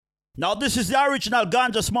Now this is the original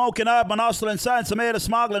ganja smoking urban hustle and science made of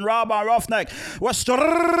smuggling, robber and roughneck. We're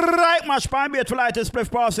straight much pine beat for light and spliff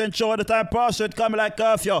passing show the time pass it coming like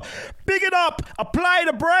curfew. Big it up, apply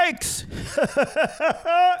the brakes.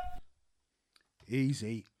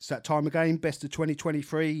 Easy. It's that time again, best of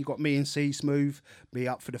 2023. You got me and C Smooth, me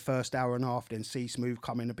up for the first hour and a half, then C Smooth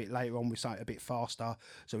coming a bit later on with something a bit faster.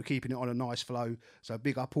 So we're keeping it on a nice flow. So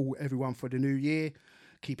big up everyone for the new year.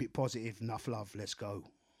 Keep it positive, enough love, let's go.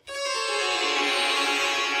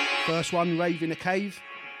 First one, Rave in the Cave.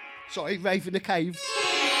 Sorry, Rave in the Cave.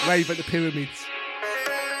 Rave at the Pyramids.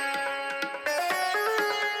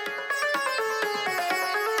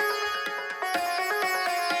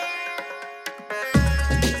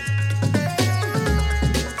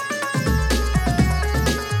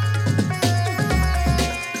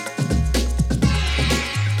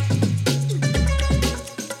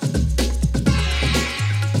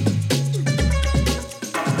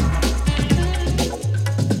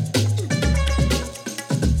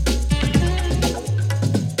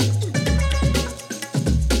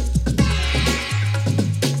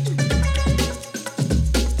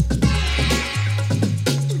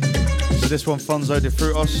 This one, Fonzo de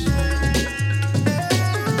Frutos.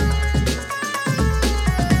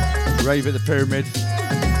 Rave at the Pyramid.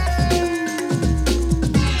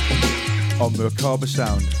 On Macabre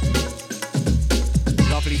Sound.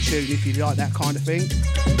 Lovely tune if you like that kind of thing.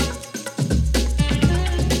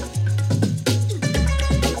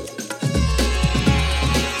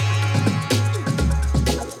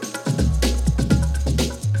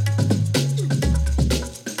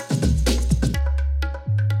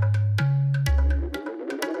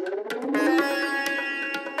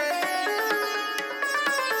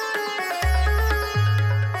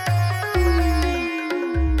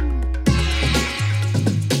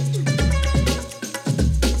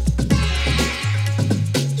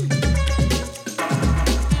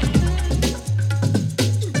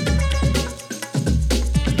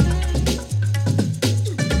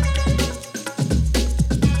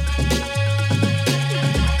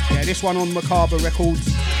 One on Macabre Records.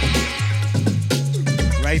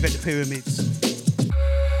 Rave at the Pyramids.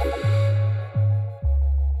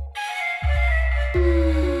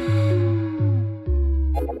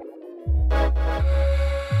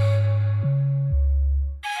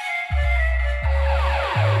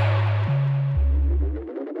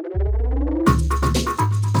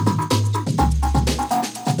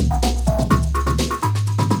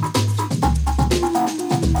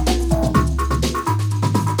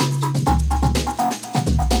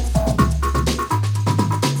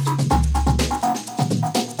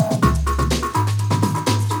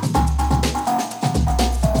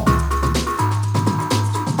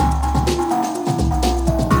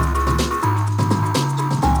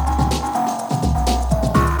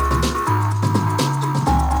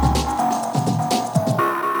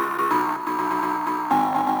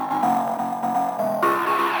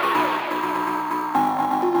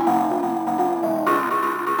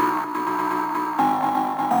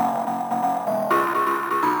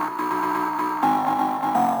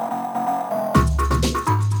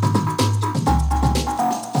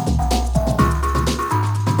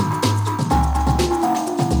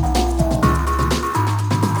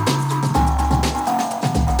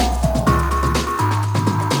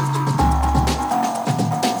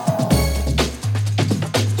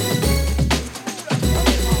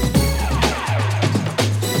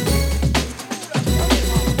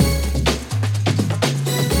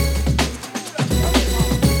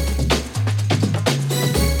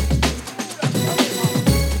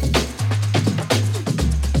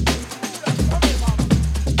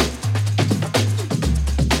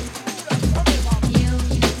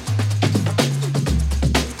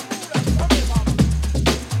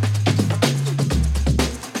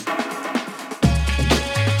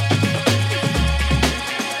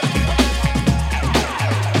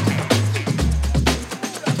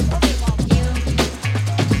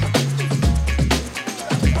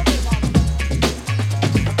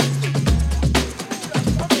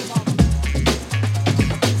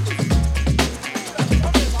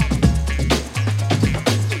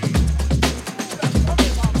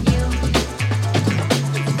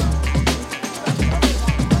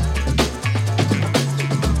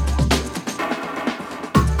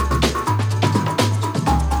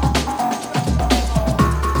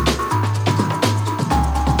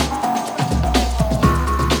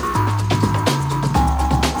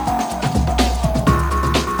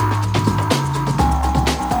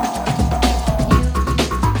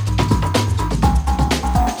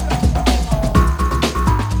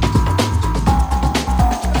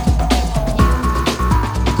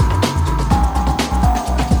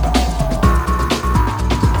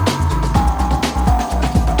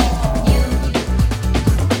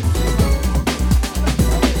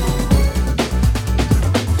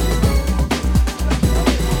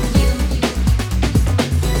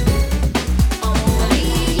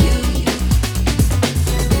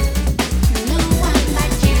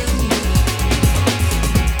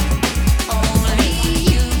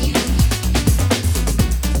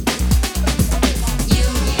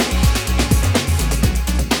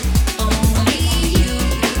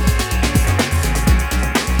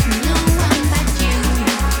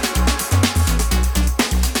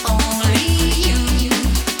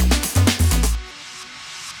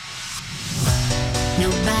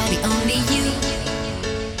 Nobody, only you.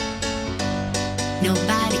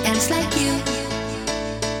 Nobody else like you.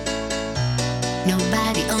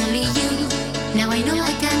 Nobody, only you. Now I know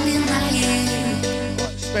I can deny it.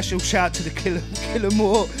 Special shout to the Killer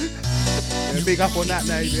More. Yeah, big up on that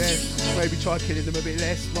name, yeah. Maybe try killing them a bit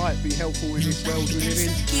less. Might be helpful in this world we live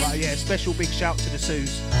in. But yeah, special big shout to the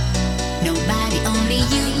Sues. Nobody, only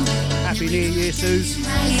you. Happy New Year, Sues.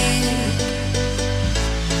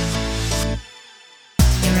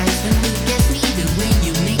 Your eyes when you get me, the way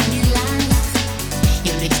you make me laugh.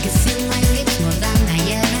 Your lips kissing my lips more than I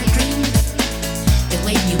ever dreamed. The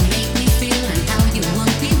way you make me feel and how you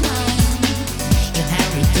won't be mine. You're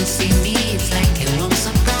happy to see me, it's like a warm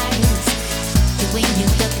surprise. The way you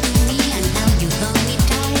talk to me and how you hold me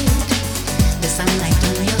tight. The sunlight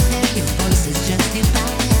on your hair, your voice is just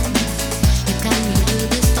divine. You come into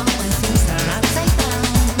the storm when things are upside down.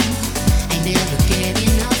 I never get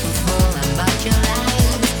enough of all about your life.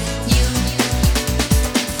 You,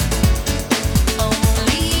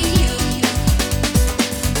 only you.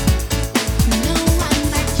 No one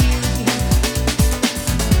but you.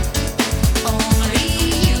 Only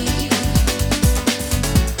you.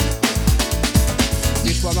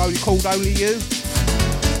 This one only called Only You.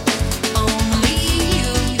 Only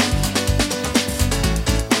you.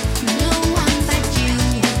 No one but you.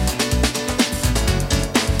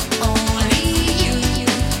 Only you.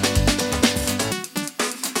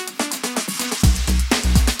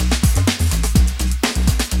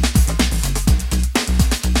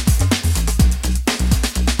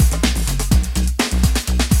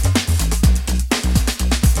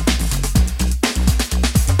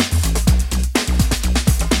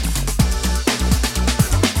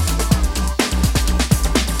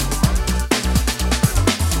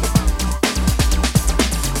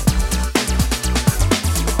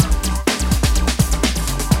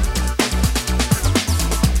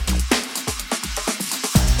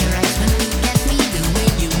 Your eyes when you get me, the way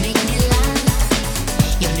you make me laugh.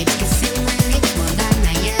 Your lips kissing my lips more than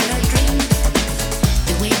I ever dreamed.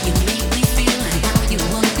 The way you make me feel and how you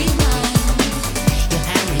won't be mine. You're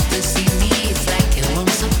happy to see me, it's like a warm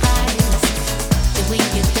surprise. The way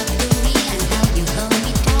you talk to me and how you hold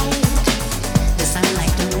me tight. The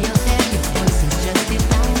sunlight on your hair, your voice is just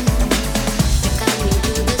divine. You come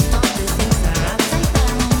into the storm when things are upside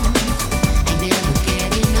down. I never get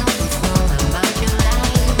enough of all about your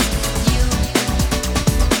life. You,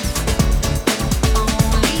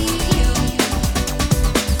 only you.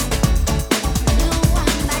 No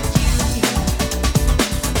one but you.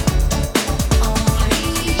 Only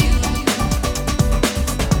you.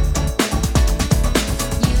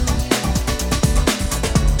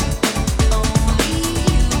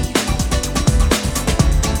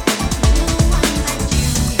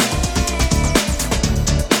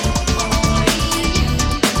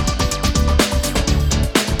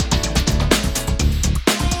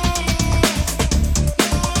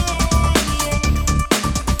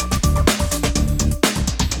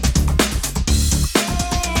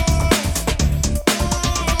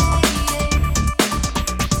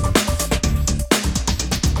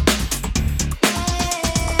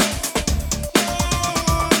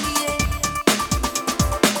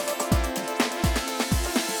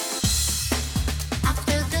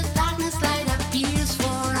 After the darkness, light appears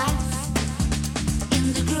for us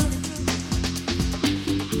in the group.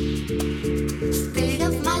 State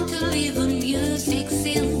of mind to leave a music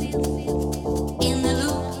scene in the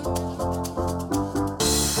loop.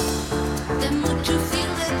 The mood to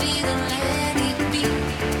feel the beat and let it be.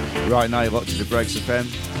 Right now, you're locked to the Breaks FM.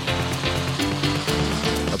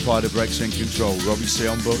 Apply the brakes in control. Robbie C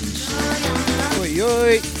on buttons. Oi,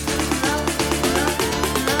 oi.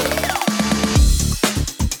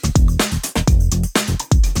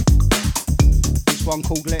 This one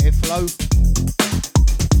called Let It Flow.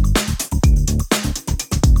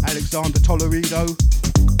 Alexander Tolerido.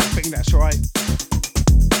 I think that's right.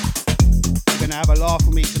 You're going to have a laugh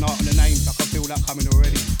with me tonight on the names. I can feel that coming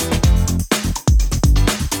already.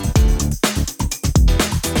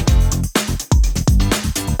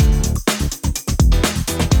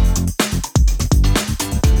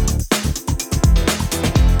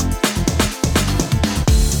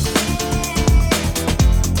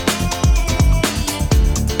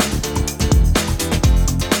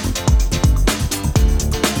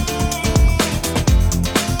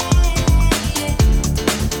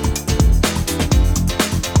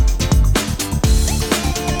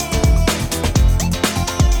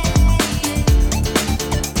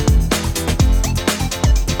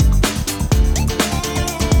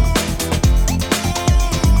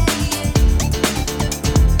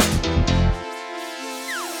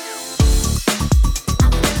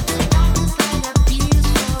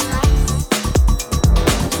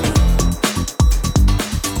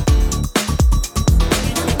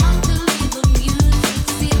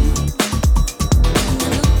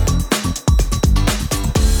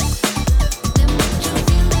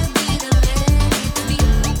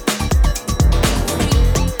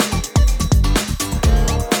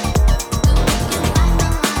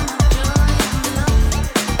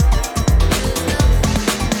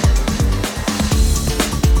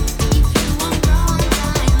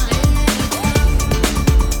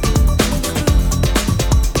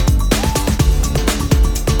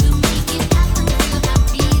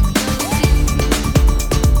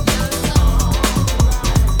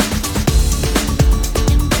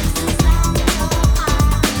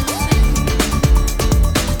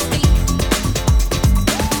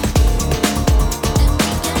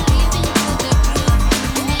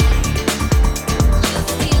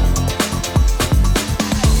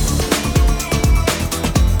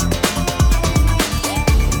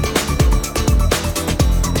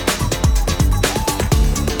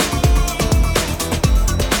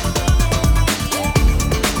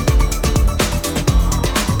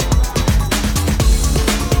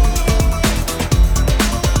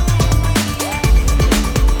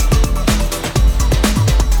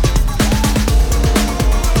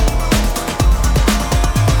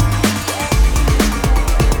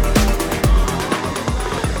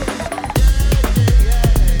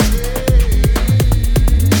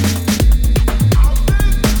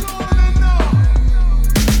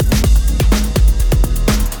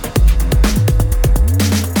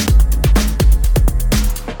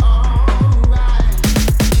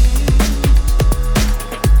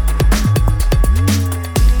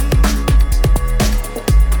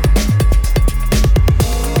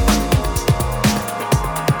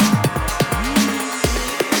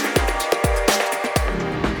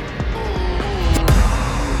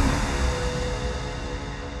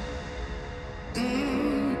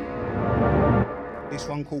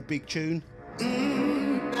 called Big Tune.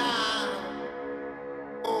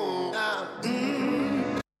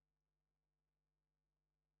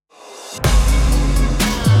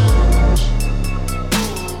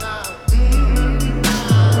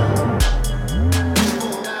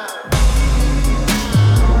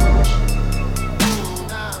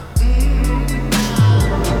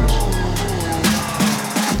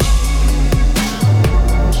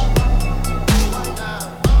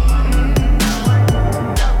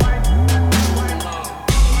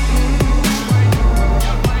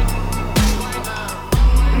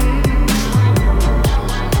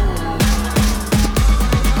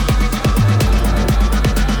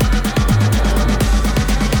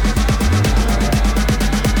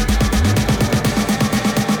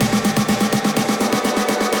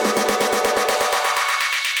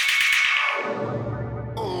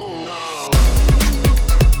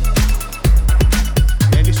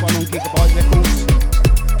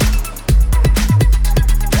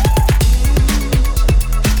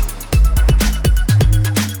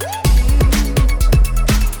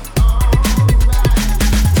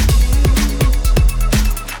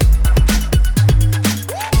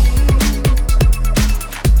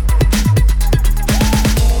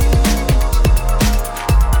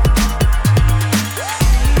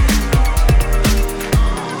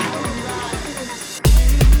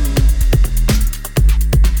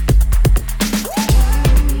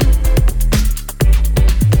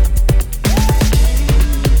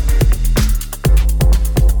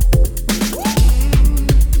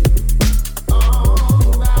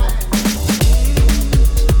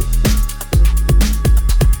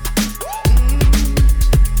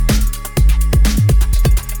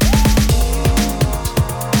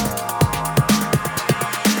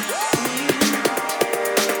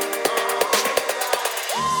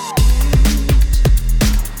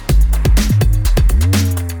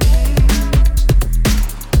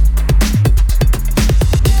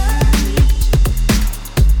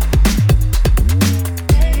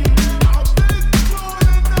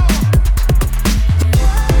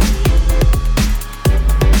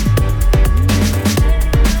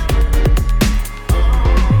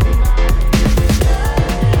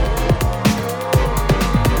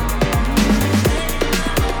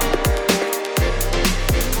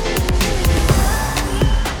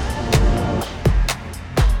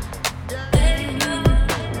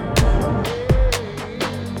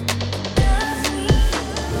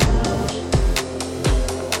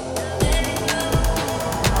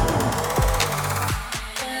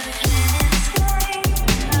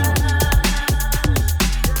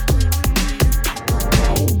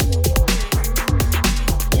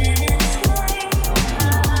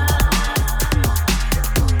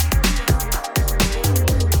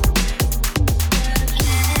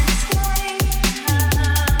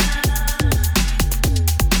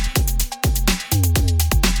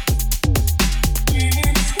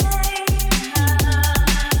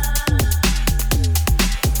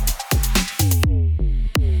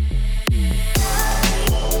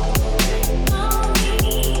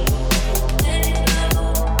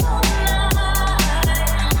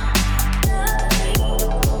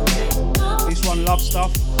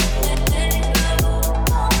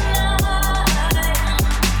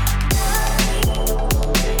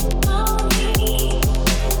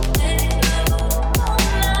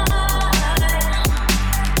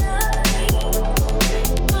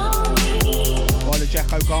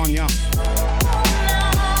 Ganya.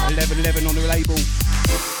 1111 on the label.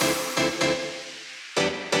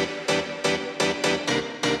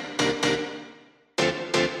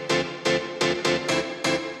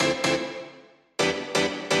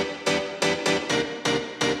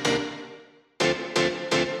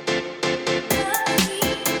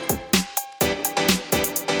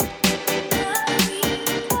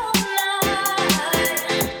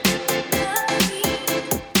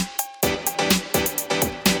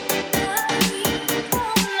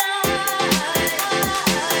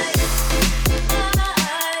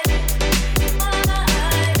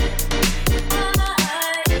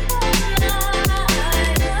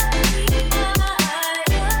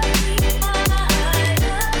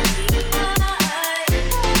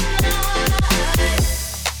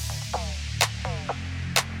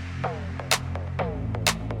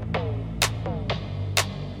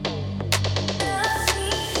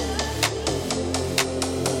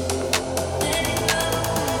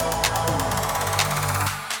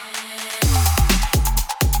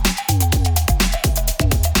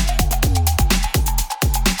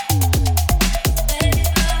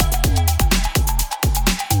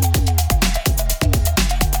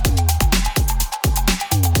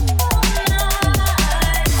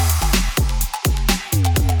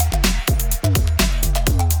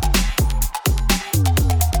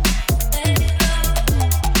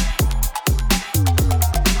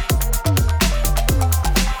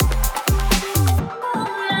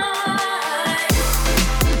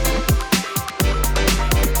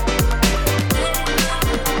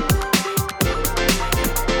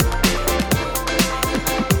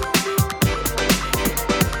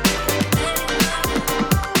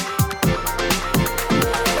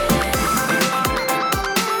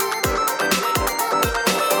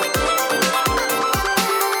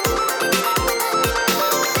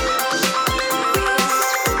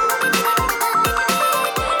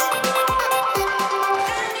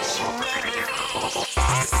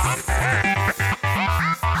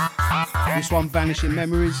 one, Vanishing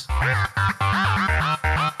Memories. A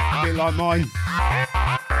bit like mine.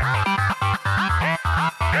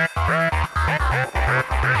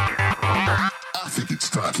 I think it's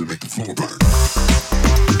time to make the floor burn.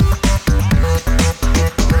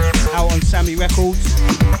 Out on Sammy Records.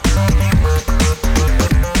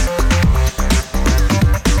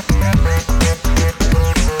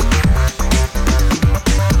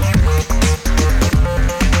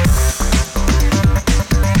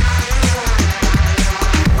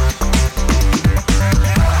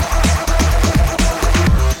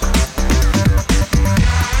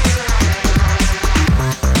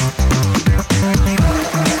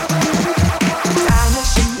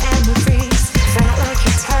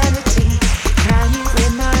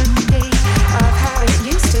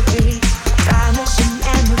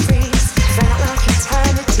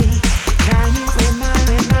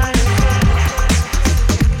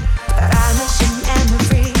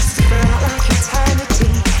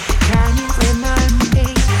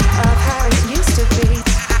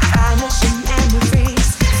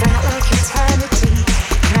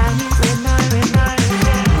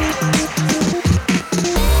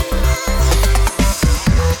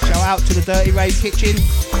 Kitchen.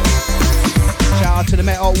 Shout out to the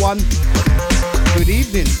Met Hot One. Good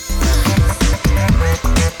evening.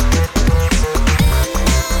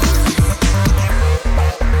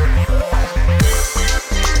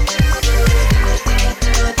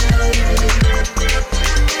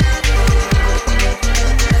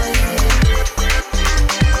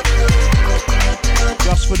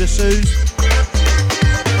 Just for the Sues.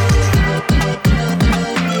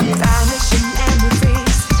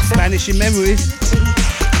 Vanishing Memories.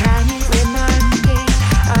 Can you remind me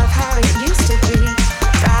of how it used to be?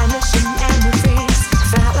 Vanishing memories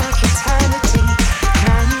felt like eternity.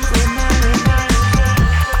 Can you remind me?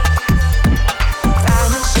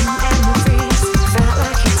 Vanishing memories felt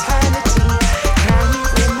like eternity. Can you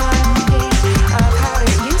remind me of how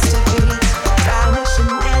it used to be?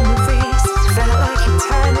 Vanishing memories felt like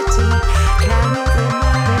eternity. Can you remind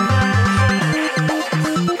me?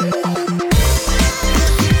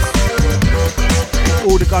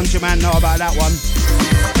 All the Gunja man know about that one.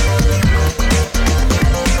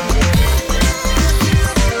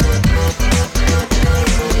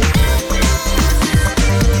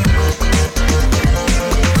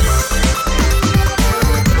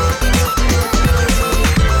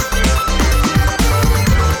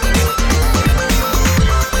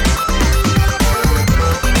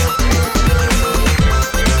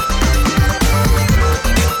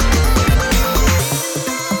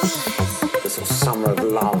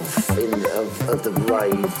 Of the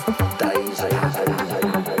rave days,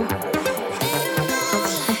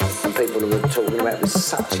 and people were talking about with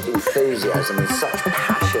such enthusiasm and such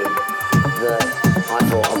passion that I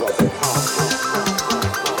thought I got a bit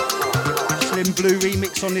Slim Blue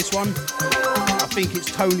remix on this one. I think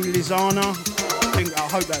it's Tony Lizana. I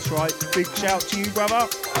hope that's right. Big shout to you, brother.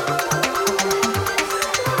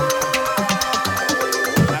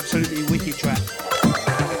 Absolutely wicked track.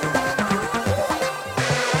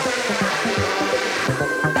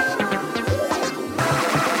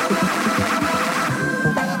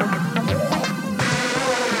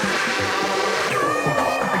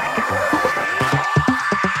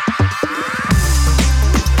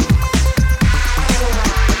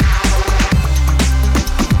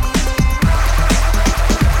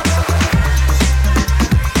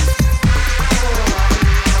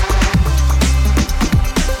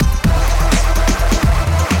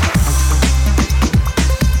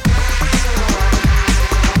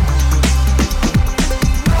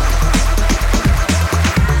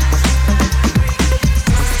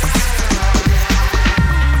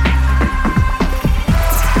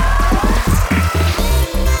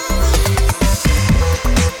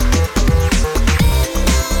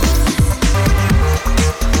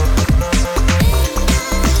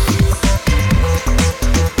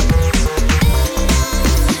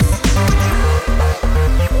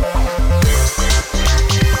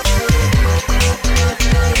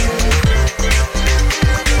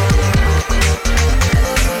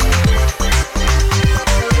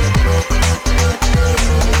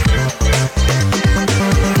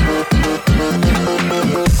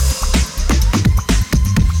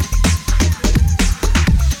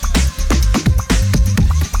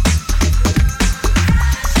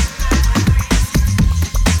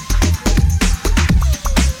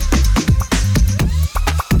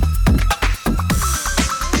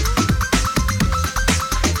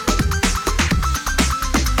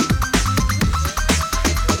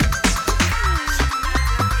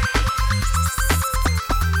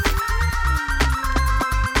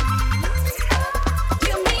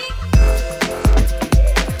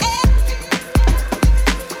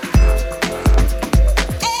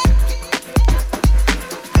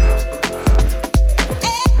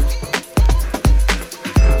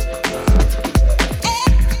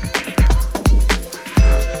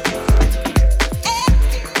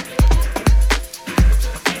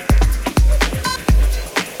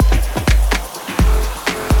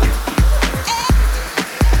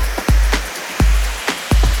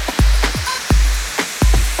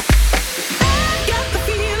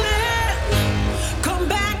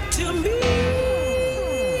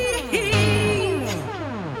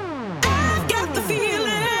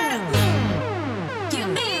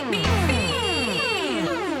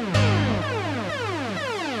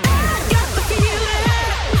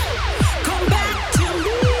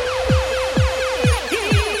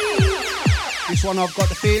 This one I've got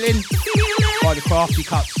the feeling by the Crafty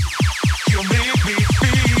Cuts. You make me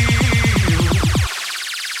feel.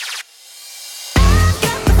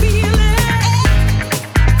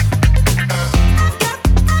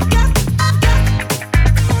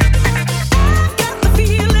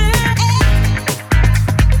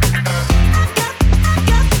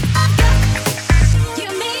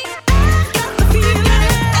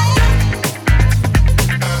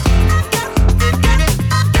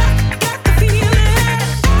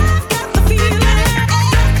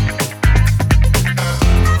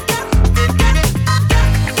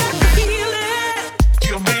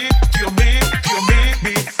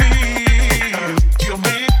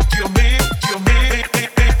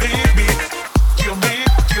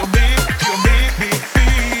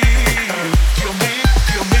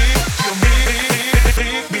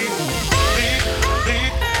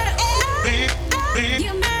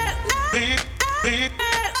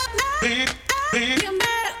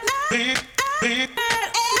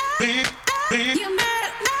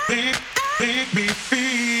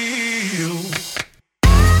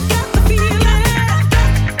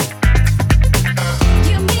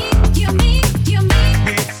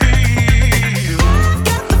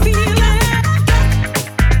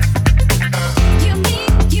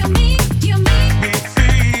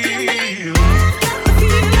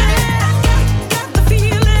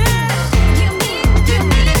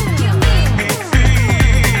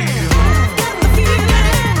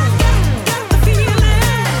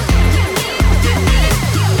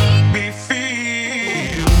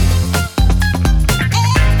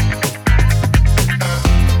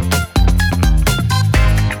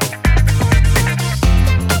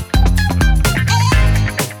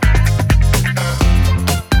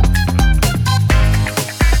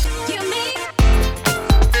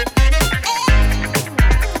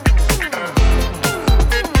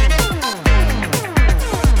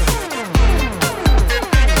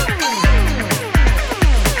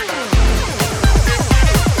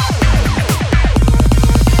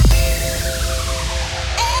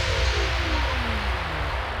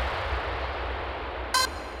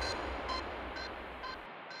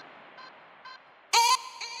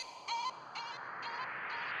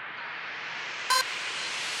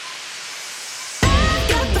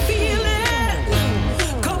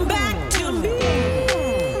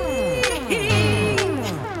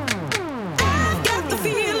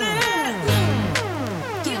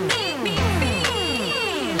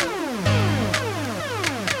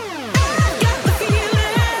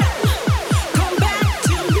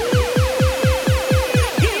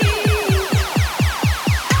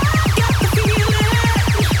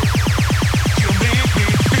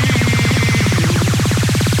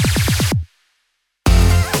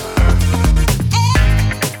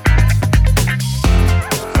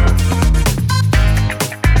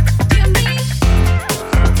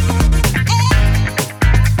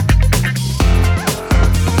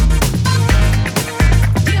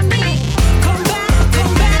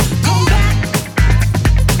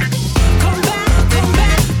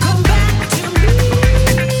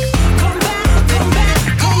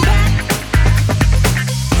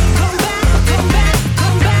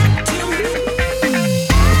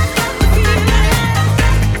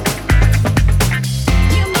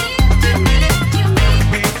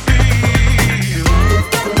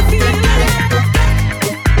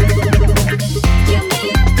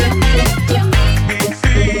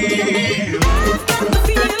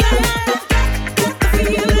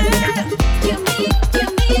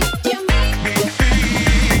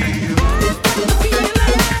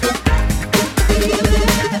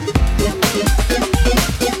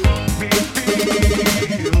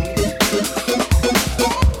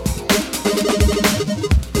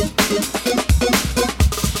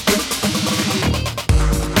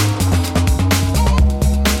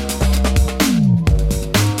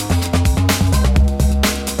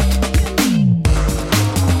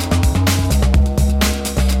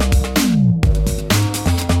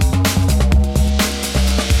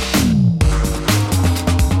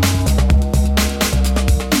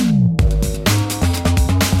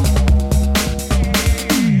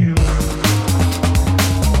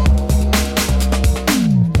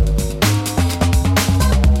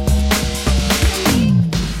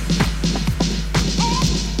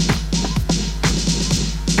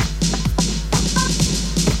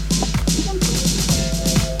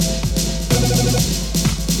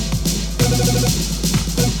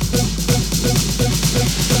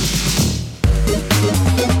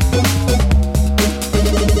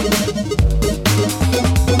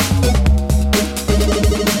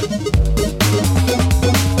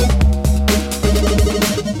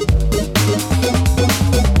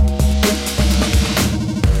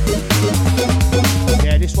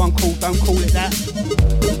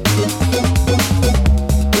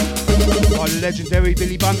 legendary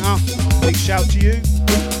Billy Bunter. Big shout to you.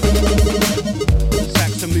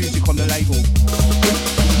 Saxon Music on the label.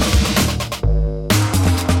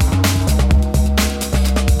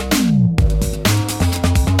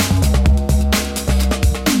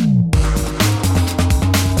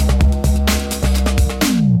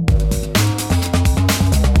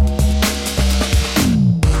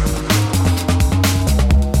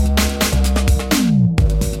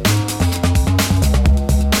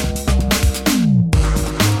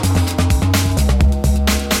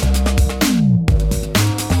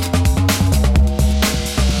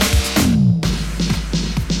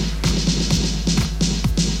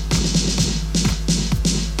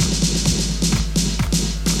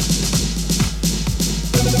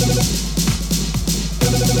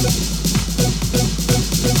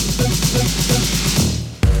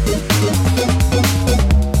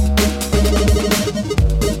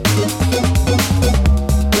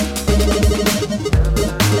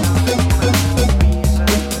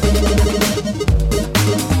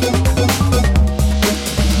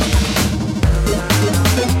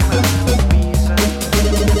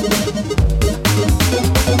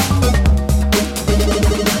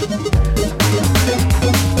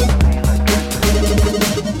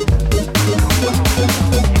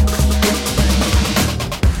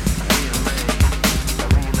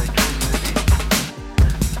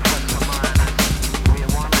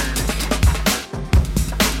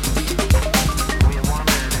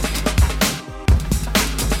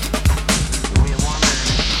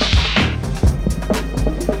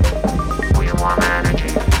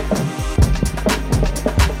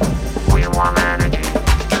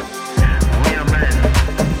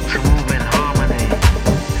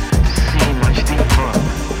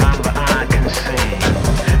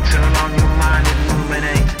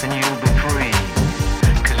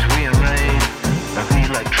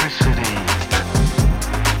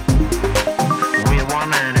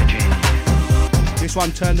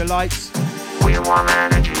 Turn the lights. We want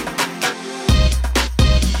energy.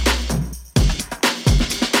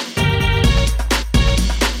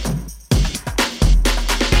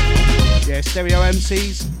 Yeah, stereo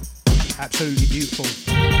MCs, absolutely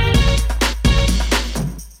beautiful.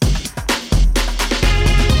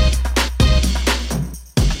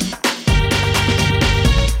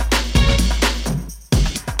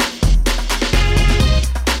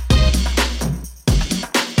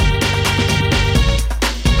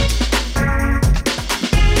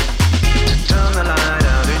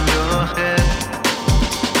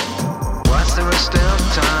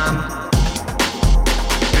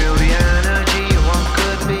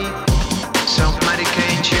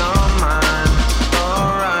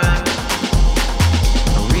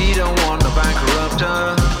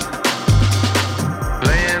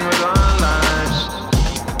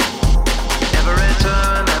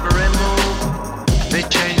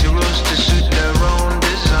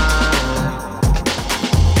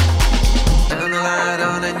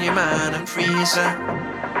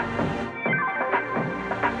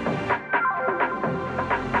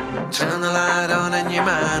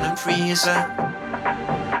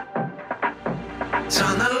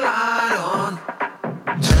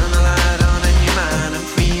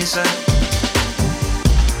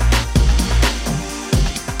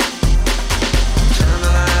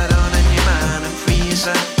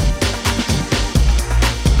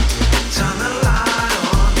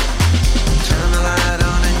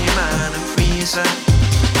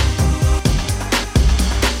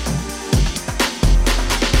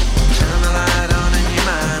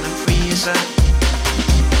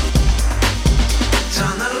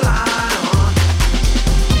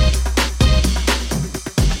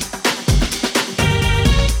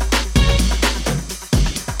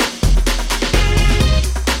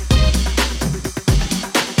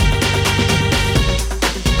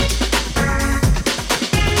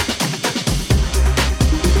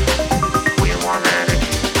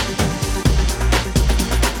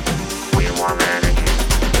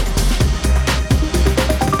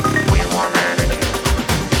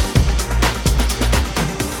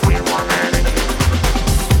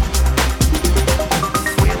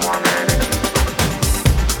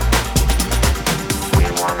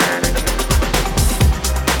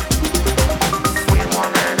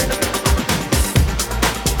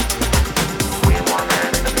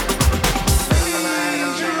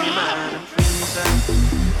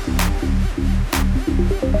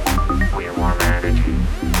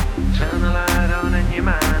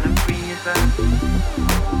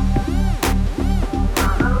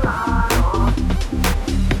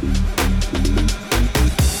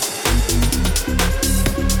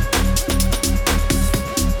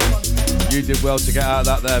 You did well to get out of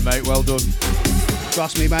that there, mate. Well done.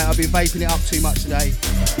 Trust me, mate, I've been vaping it up too much today.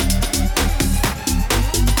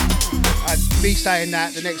 And me saying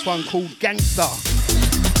that, the next one called Gangster.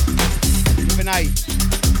 With an A.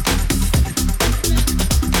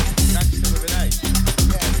 Gangster with an A?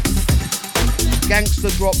 Yeah. Gangster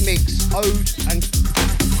Drop Mix, Ode and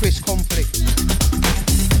Chris Conflict.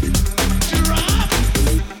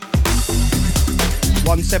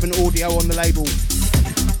 1-7 audio on the label.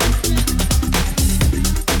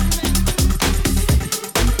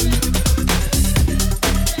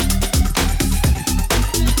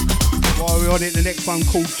 While we're on it, the next one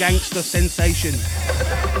called Gangster Sensation.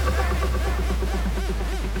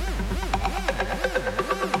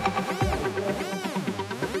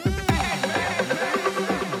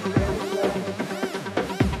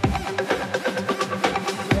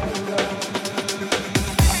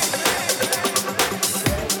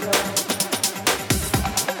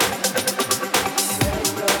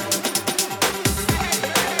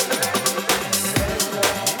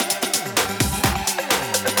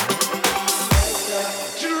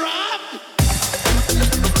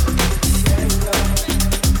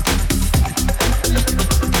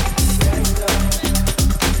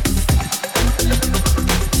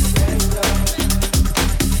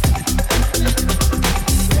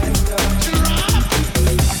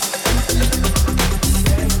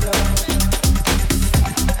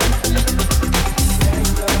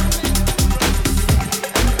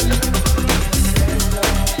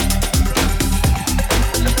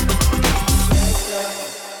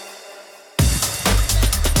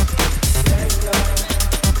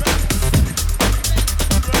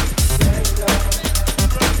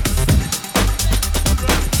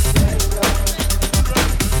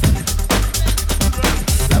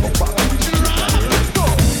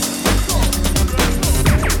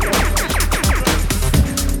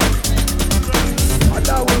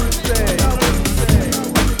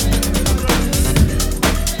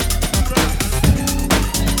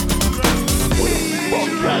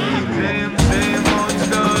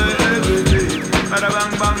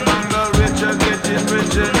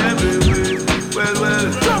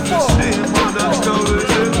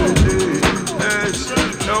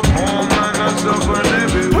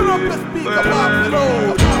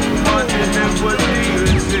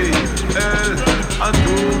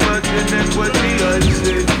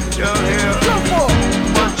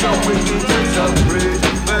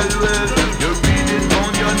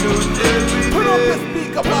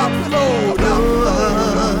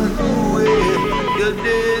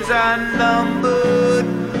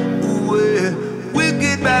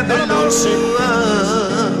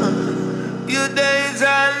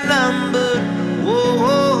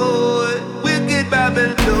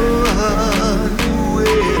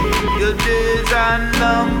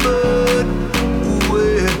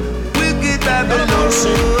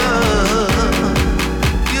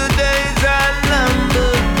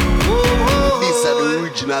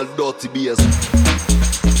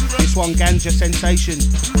 This one, Ganja Sensation.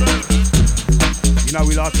 You know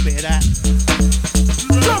we like a bit of that.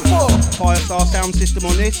 Firestar sound system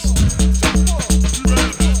on this.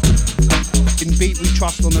 In Beat We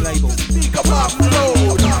Trust on the label.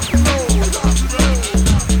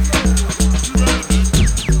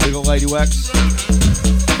 We got Lady Wax.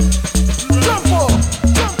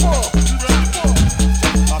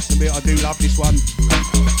 Must admit, I do love this one.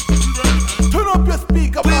 Turn up your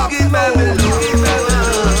speaker,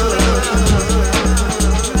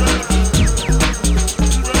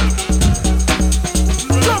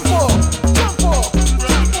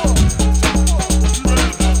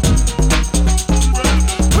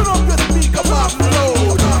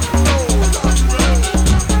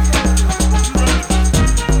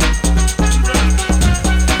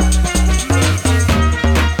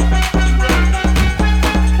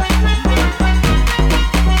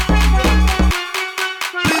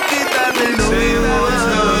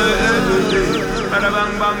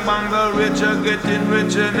 getting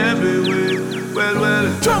rich in every way. Well,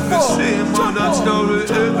 the same old that story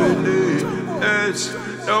every day. It's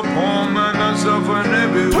the poor man and suffering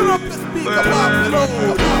every way.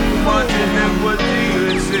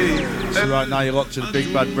 So right now you're locked to the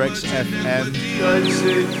Big Bad Breaks FM.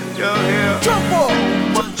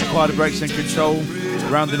 Quite a Breaks in control.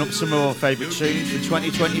 Rounding up some of our favourite tunes for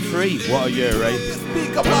 2023. What a year, eh?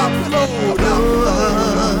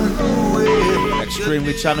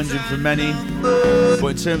 Extremely challenging for many, but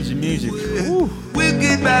in terms of music,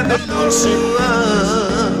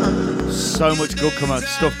 so much good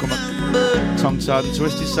stuff come up. Tongue Tied and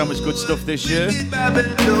Twisted, so much good stuff this year.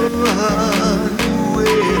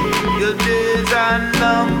 Your days are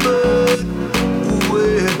numbered.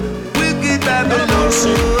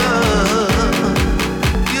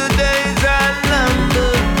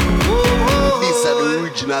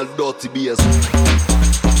 dirty bass.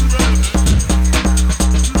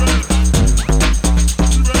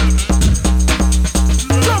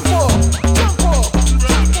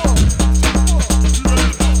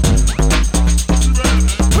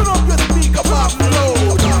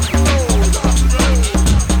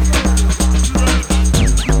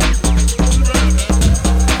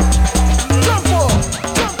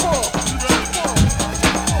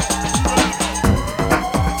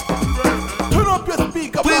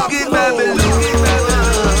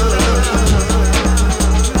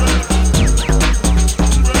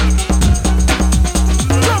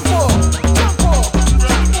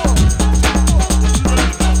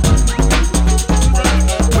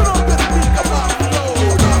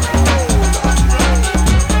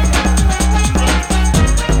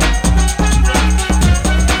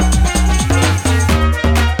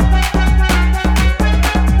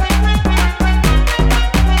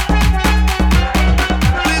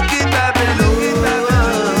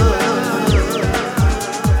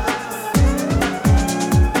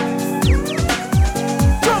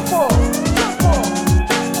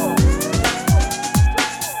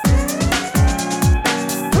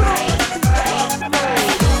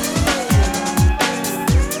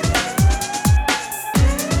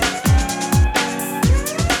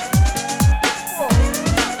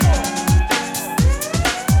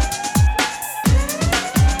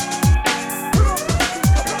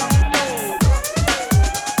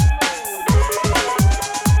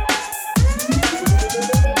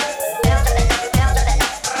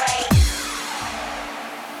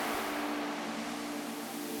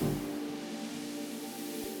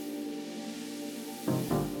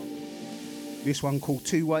 This one called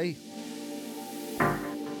Two Way.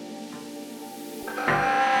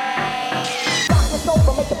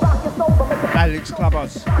 Alex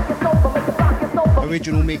Clubbers.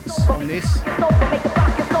 Original mix on this.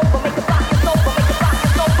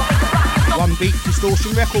 One Beat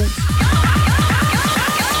Distortion Records.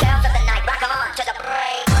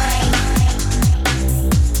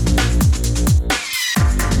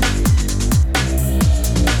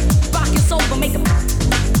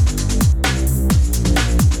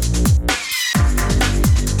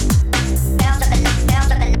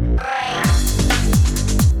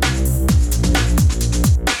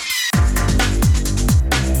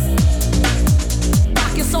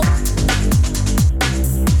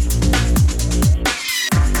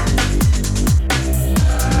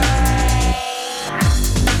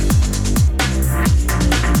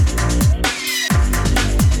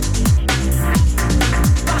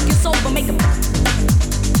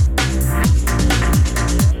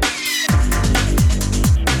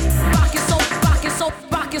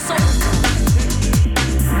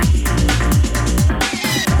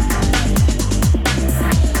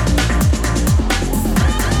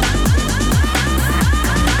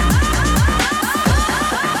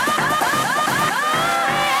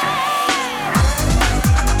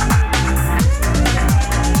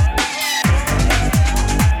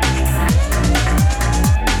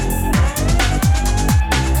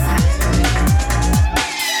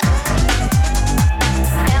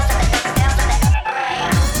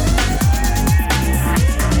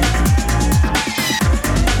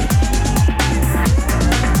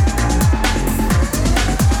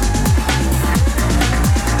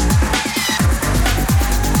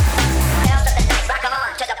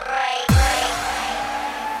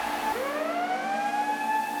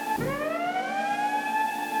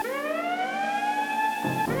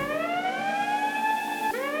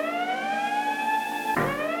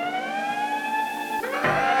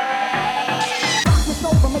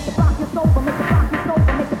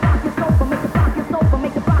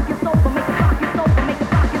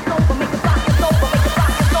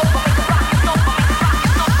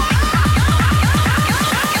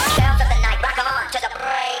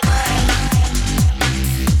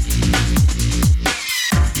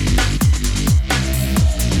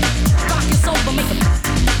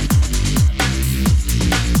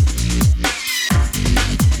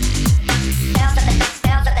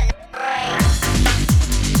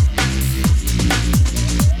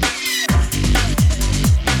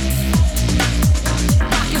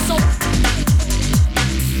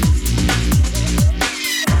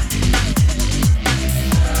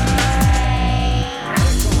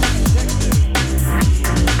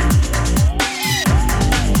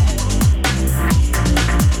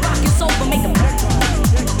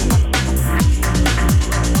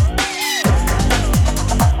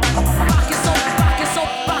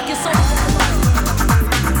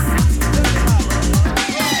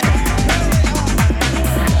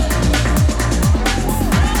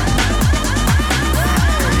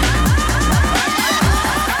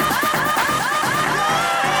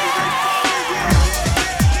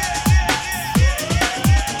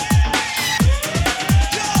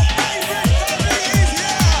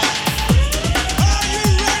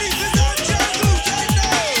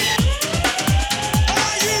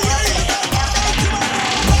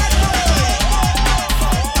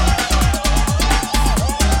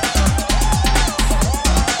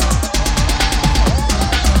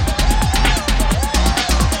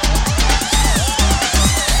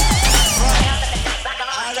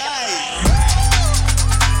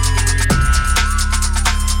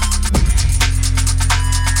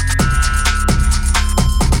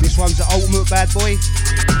 Bad Boy.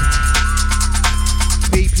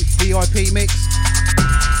 VIP mix.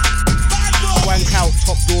 Wank Out,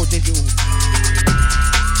 Top Door Digital.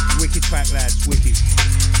 Wicked track, lads, wicked.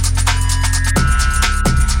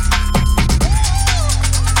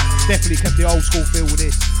 Definitely kept the old school feel with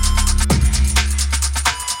this.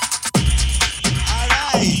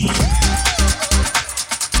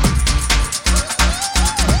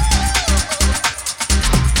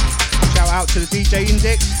 Shout out to the DJ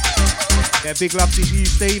Index. Yeah, big love to you,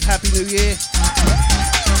 Steve. Happy New Year.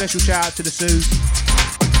 Special shout out to the Sues.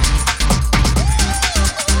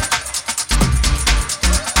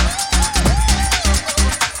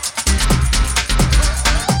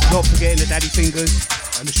 Not forgetting the Daddy Fingers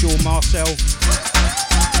and the Sean Marcel.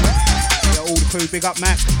 Yeah, all the crew, big up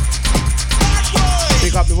Mac.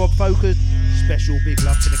 Big up the Rob Focus. Special big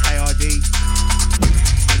love to the KID.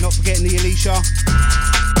 And not forgetting the Alicia.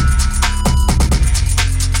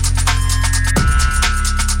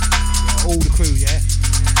 Yeah, all the crew, yeah.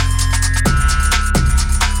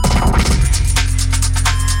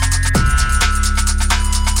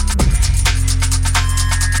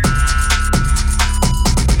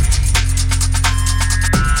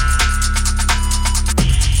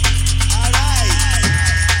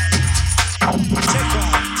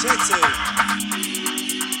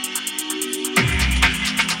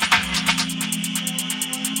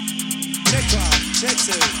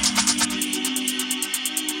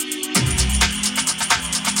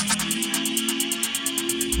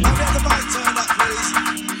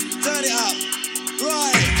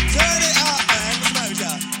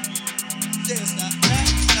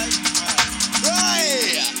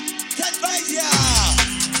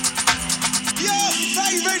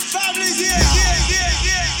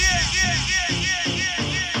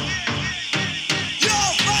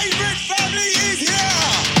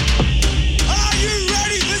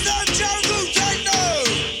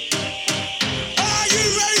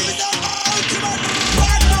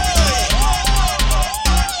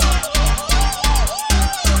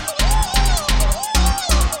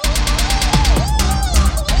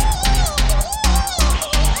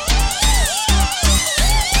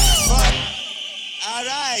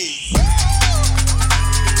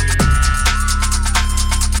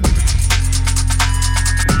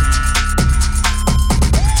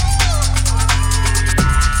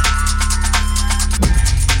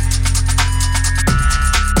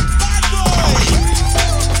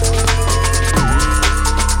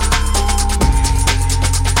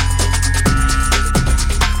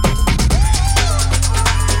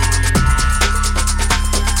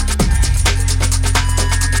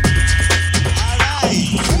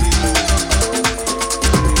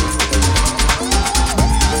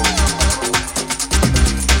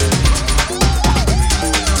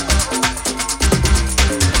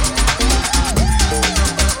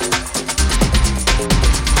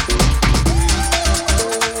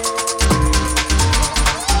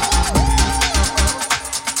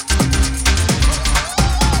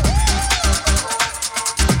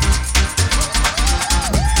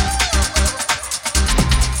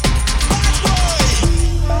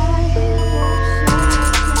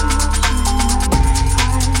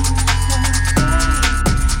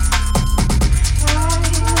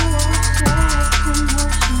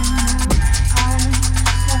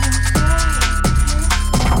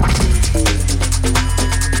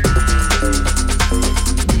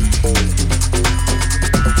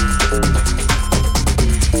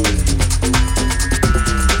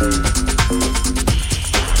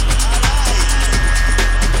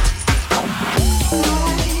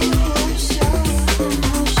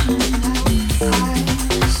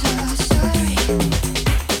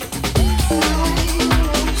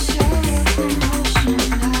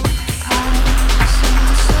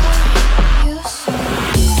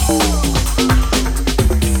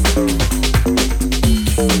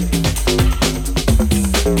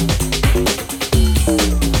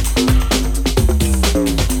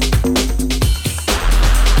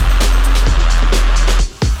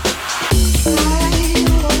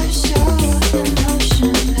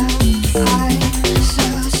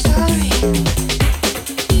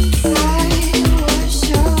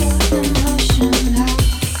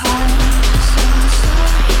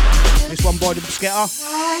 Sketter.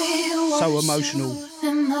 So emotional.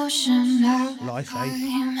 Life, eh?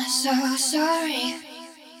 I'm so sorry.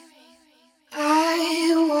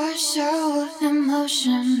 I was so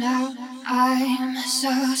emotional. I'm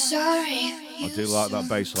so sorry. I do like that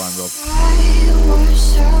bass line, Rob.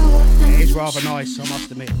 It is rather nice, I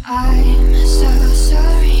must admit. I'm so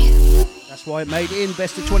sorry. That's why it made it in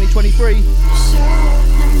Best of 2023.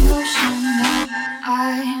 So emotional.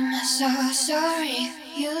 I'm so sorry,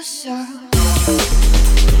 you so.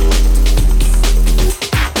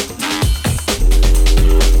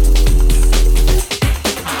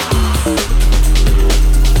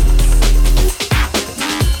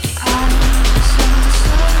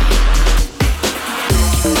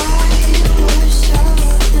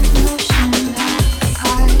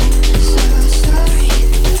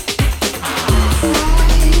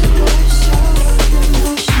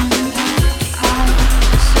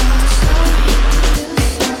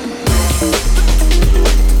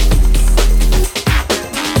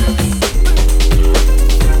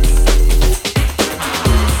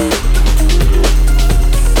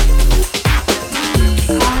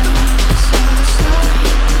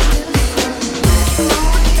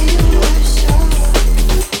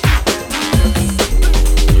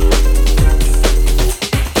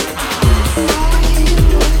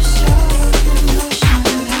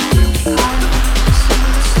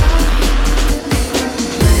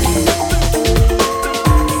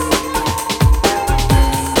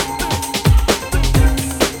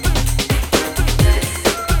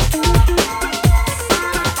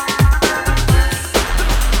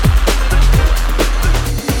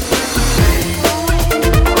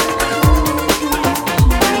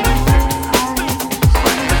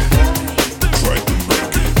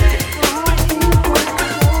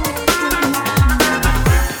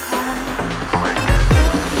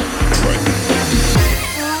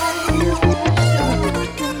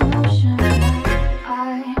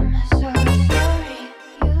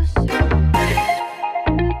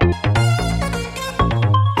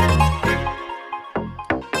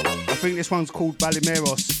 I think this one's called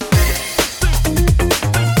Balimeros.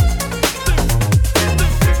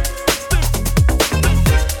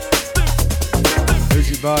 Who's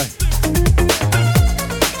it by?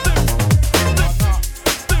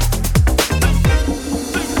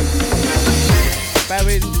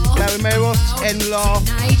 Balimeros, Enla,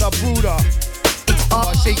 Sabruda.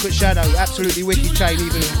 Got a Secret Shadow, absolutely wicked chain,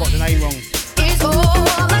 even if I've got the name wrong. It's all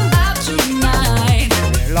about tonight.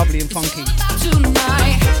 Yeah, lovely and funky.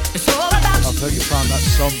 Tonight. It's all about I thought you found that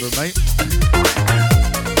somber, mate.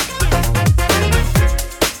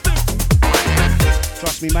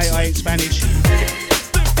 Trust me, mate, I ain't Spanish.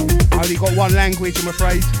 I only got one language, I'm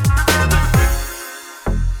afraid.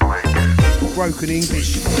 Broken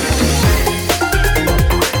English.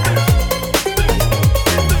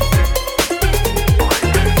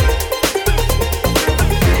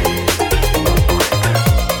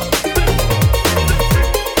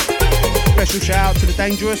 Special shout out to the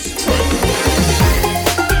Dangerous.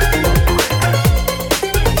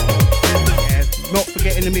 Yeah, not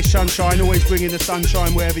forgetting the Miss Sunshine, always bringing the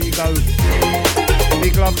sunshine wherever you go.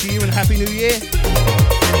 Big love to you and Happy New Year.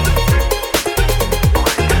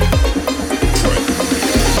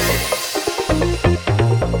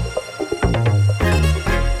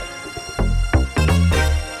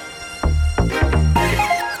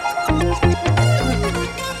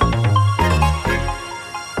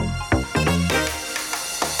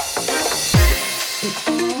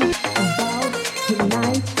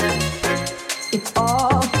 It's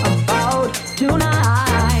all about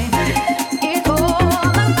tonight.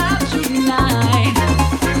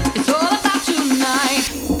 It's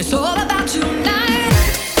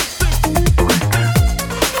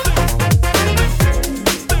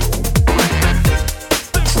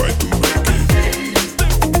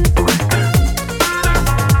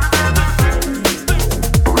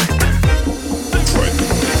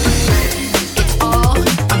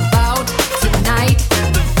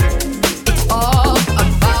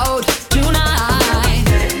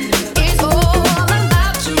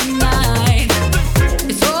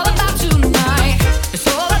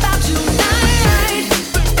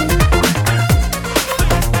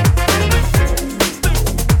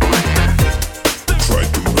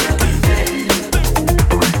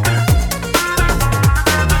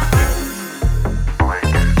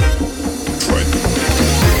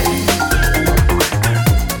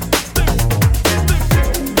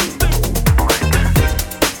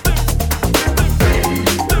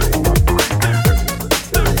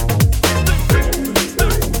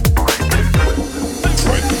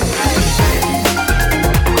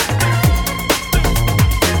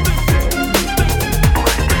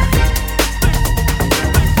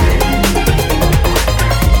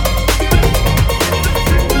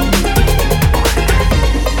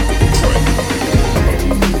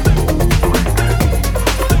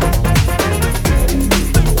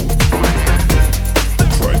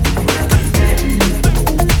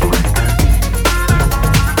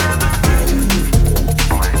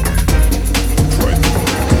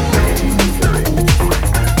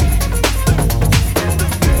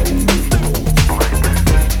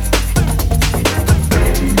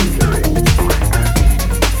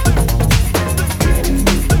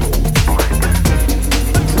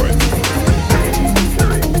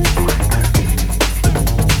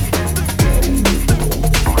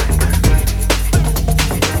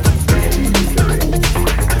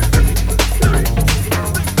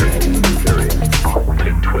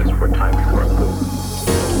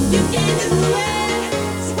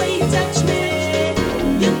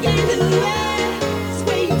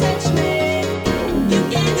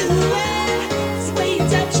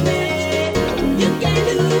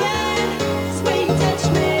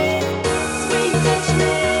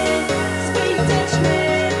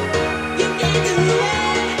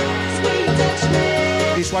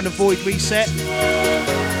one of Void Reset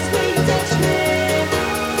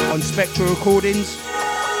on Spectra Recordings.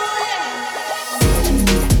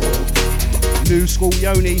 New School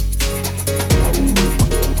Yoni.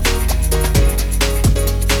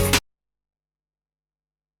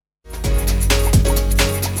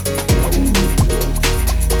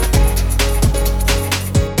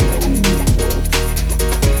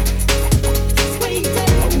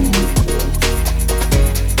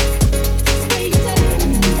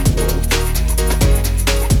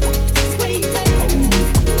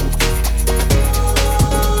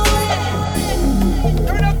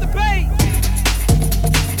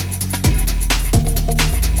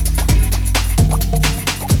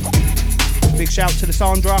 Shout to the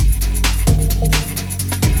Sandra. I've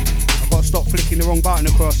got to stop flicking the wrong button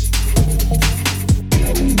across.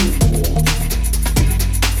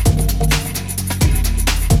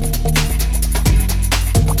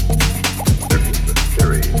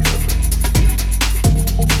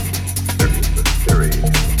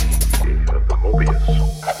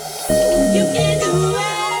 You can do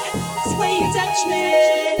it, it's when you touch me.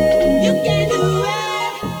 You can do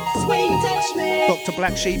it, it's when you touch me. Dr.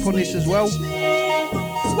 Black Sheep on this as well.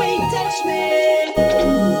 When you touch me.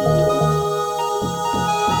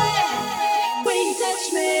 When you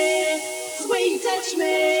touch me. When you touch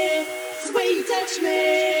me. When you touch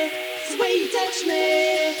me. When you touch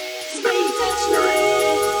me. When you touch me.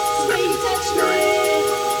 When you touch me.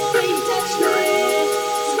 When you touch me.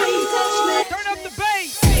 When you touch me. Turn up the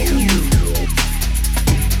bass.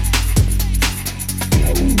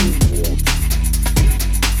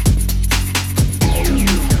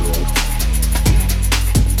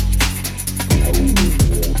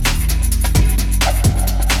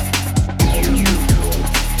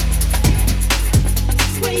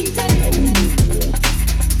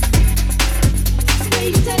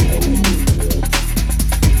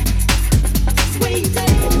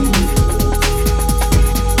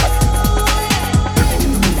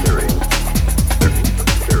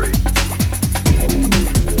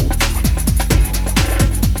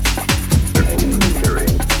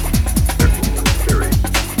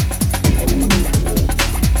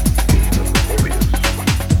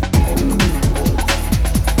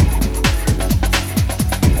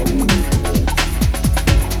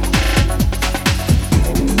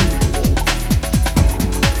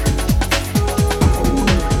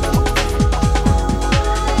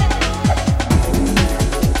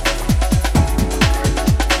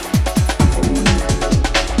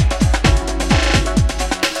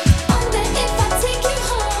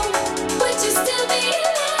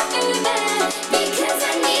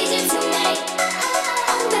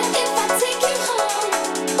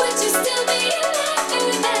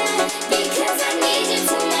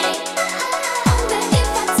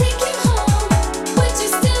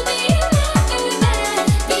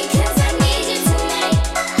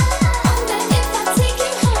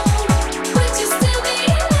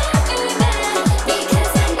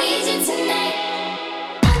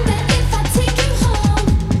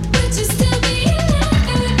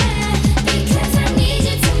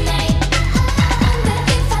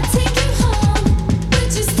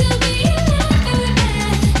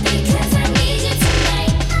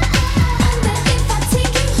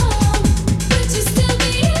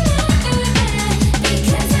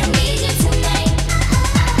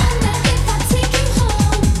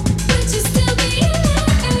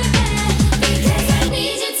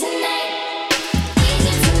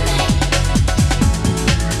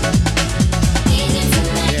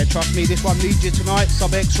 This one, Need You Tonight,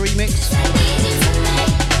 Sub X remix.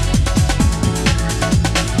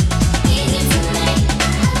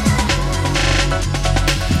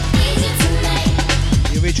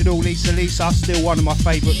 The original Lisa, still one of my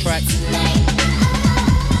favourite tracks.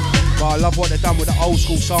 But I love what they've done with the old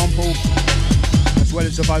school sample, as well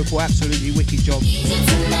as the vocal, absolutely wicked job.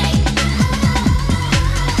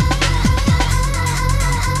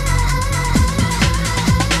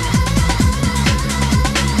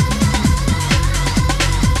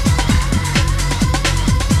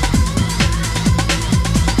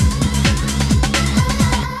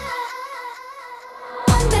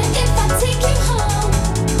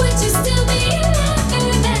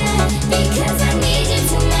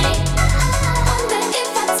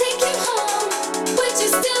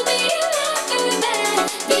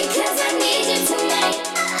 Because I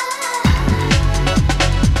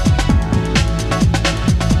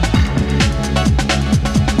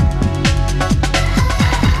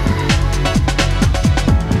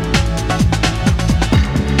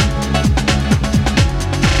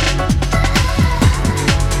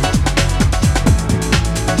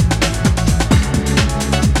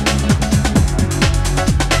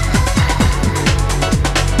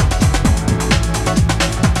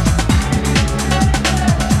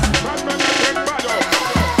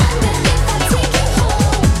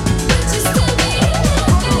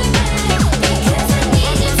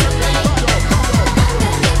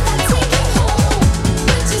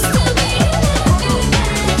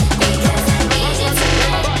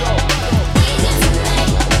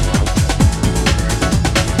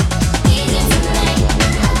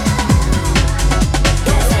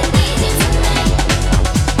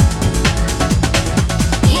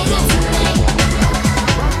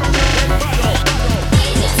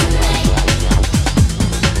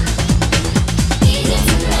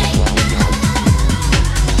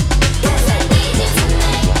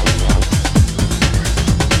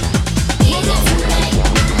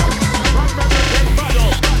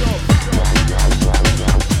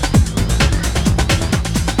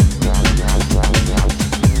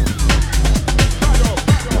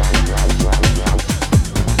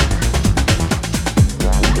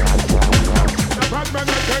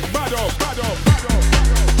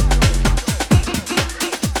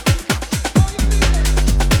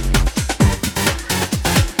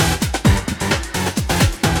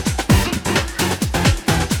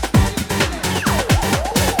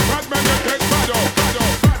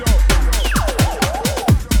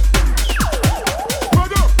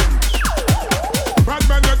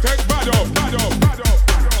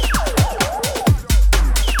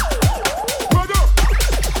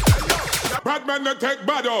man that take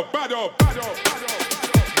bad up, bad up, bad up, bad up.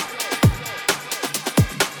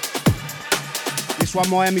 This one,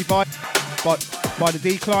 Miami by the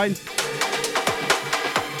Decline.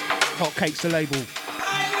 Hot Cakes the label.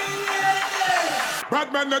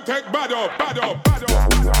 Bad man that take bad up, bad up, bad up.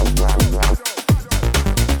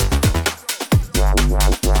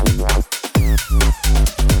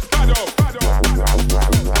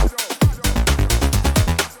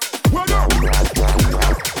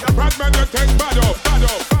 Bad man that take bad up, bad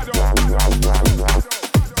up, bad up.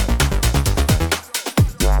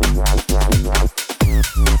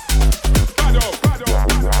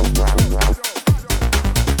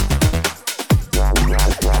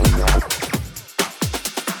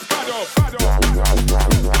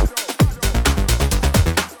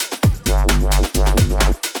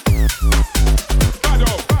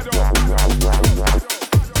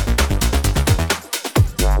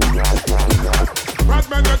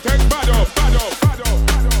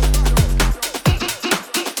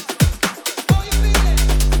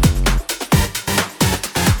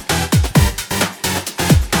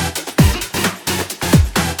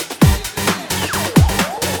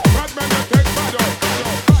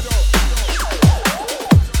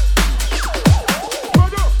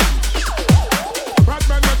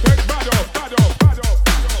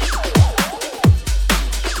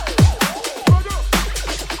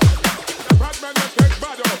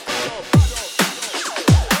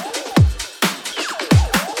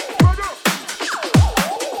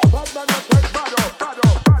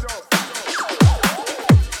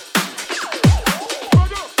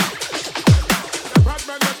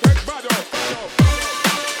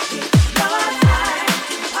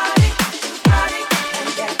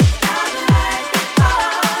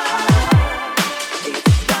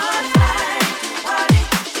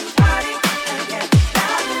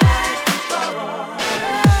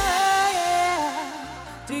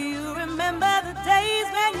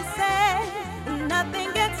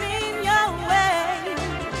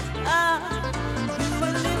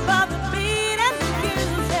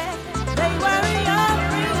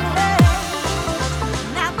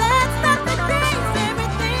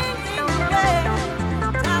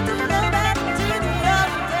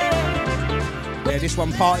 This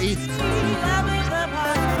one, Party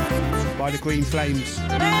by the Green Flames.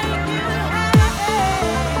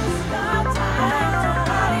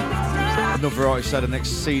 Another artist had an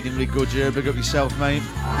exceedingly good year. Big up yourself, mate.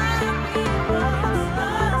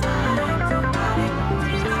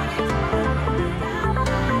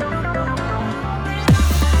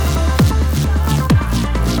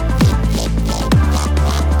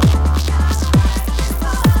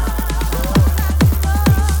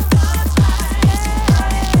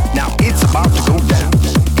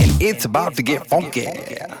 It's about to get funky.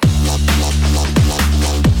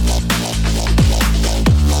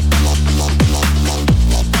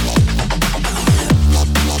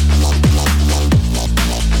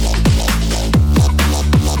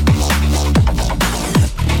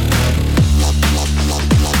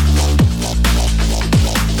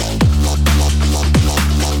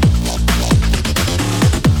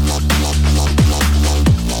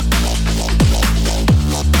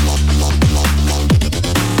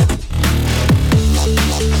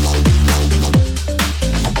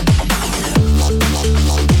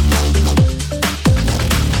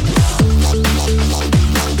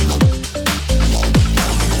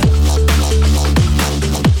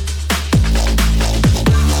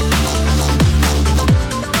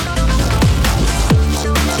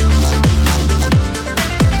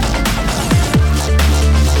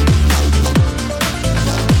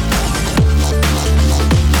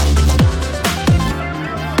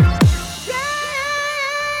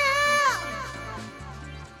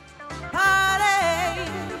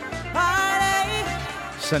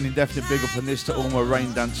 Sending definite big up on this to all my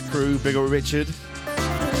Rain Dance crew. Big up Richard.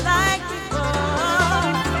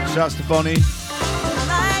 Shouts to Bonnie.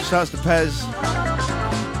 Shouts to Pez.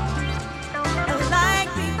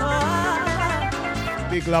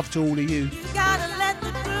 Big love to all of you.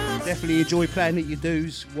 Definitely enjoy playing at your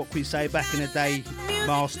dues. What can we say back in the day?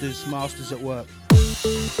 Masters at work.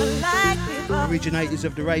 Originators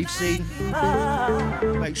of the rave scene.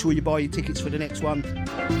 Make sure you buy your tickets for the next one.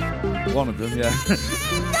 One of them, yeah.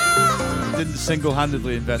 Didn't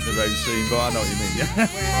single-handedly invent the rave scene, but I know what you mean,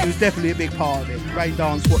 yeah. It was definitely a big part of it. Rain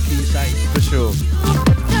dance, what can you say? For sure.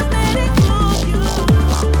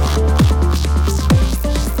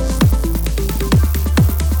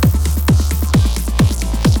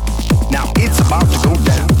 Now it's about to go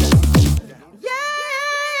down.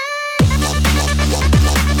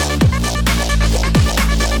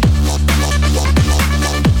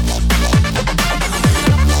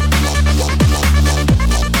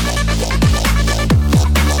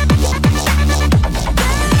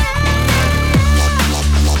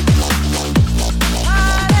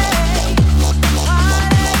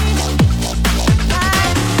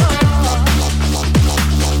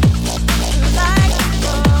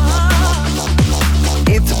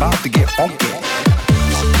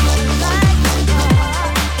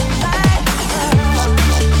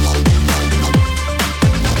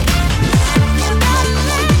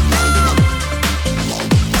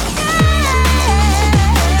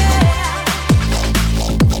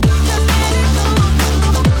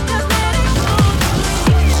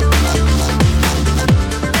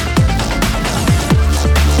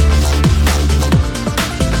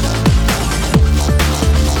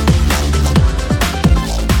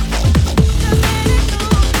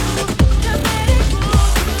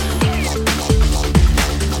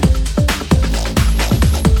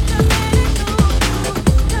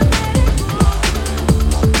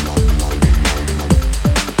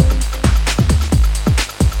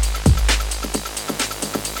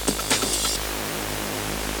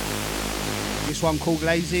 This one called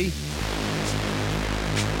Lazy.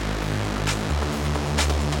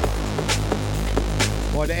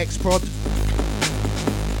 By the X-Prod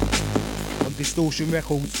on Distortion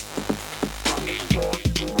Records.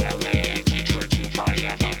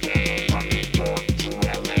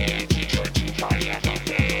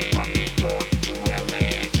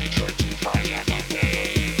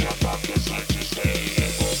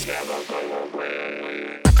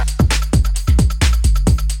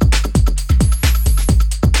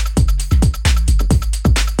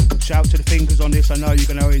 Shout to the fingers on this, I know you're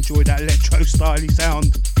going to enjoy that electro styly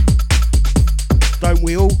sound. Don't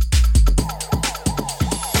we all?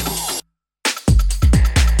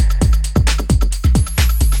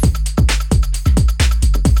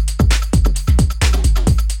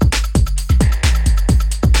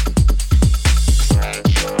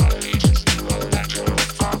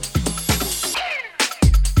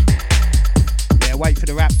 Yeah, wait for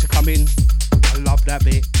the rap to come in. I love that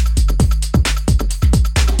bit.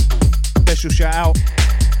 Special shout out,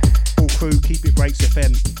 all crew, Keep It Breaks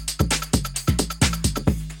FM.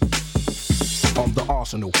 On the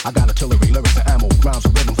arsenal, I got artillery, lyrics and ammo. Rounds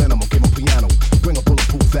of rhythm, then I'ma give 'em piano. Bring a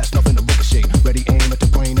bulletproof vest, nothing to ricochet. Ready aim at the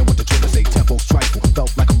brain and what the trigger say. Tempo's trifle,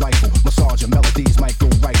 felt like a rifle. Massage and melodies might go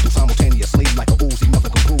right through simultaneously like a Uzi.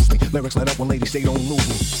 Nothing can bruise me. Lyrics let up when ladies say don't lose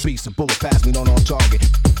me. Beats and bullet pass me, not on target.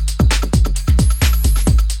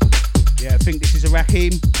 Yeah, I think this is a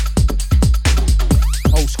Rakim.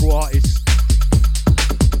 Old school artist.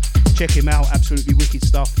 Check him out, absolutely wicked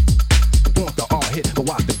stuff. Want the R hit, but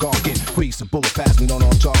watch the guard get. Beats and bullet pass me, not on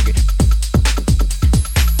target.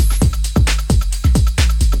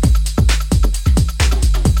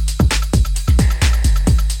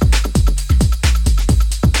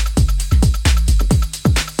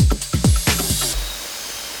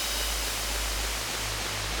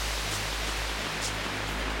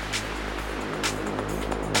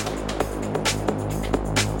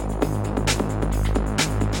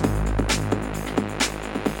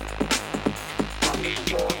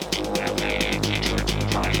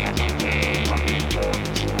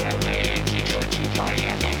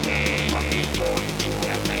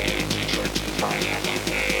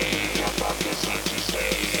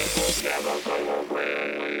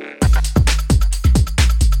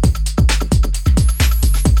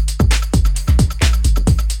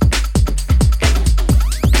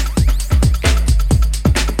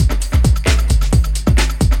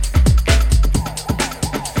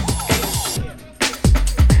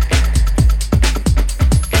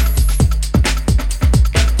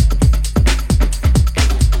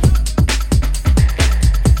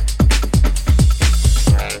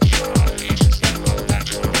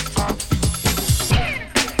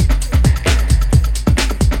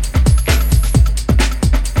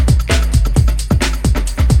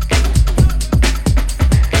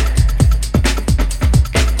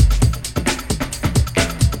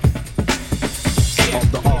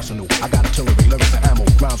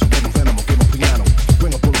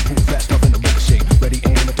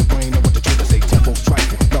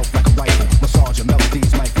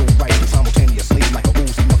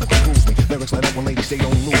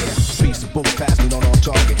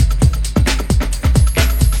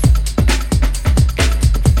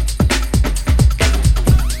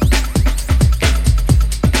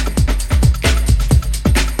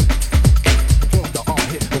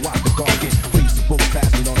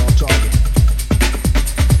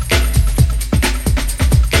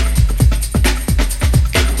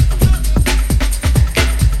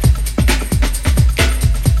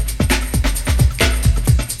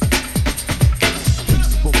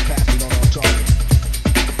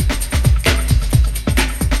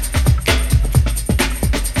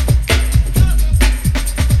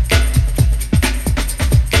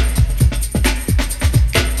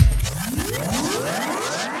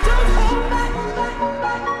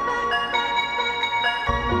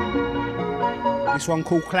 This one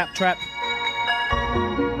called Claptrap.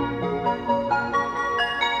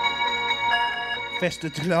 Festa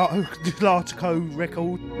Delatico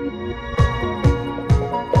record.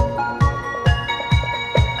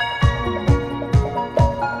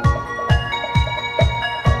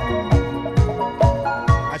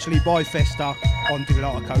 Actually by Festa on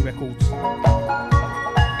Delatico Records.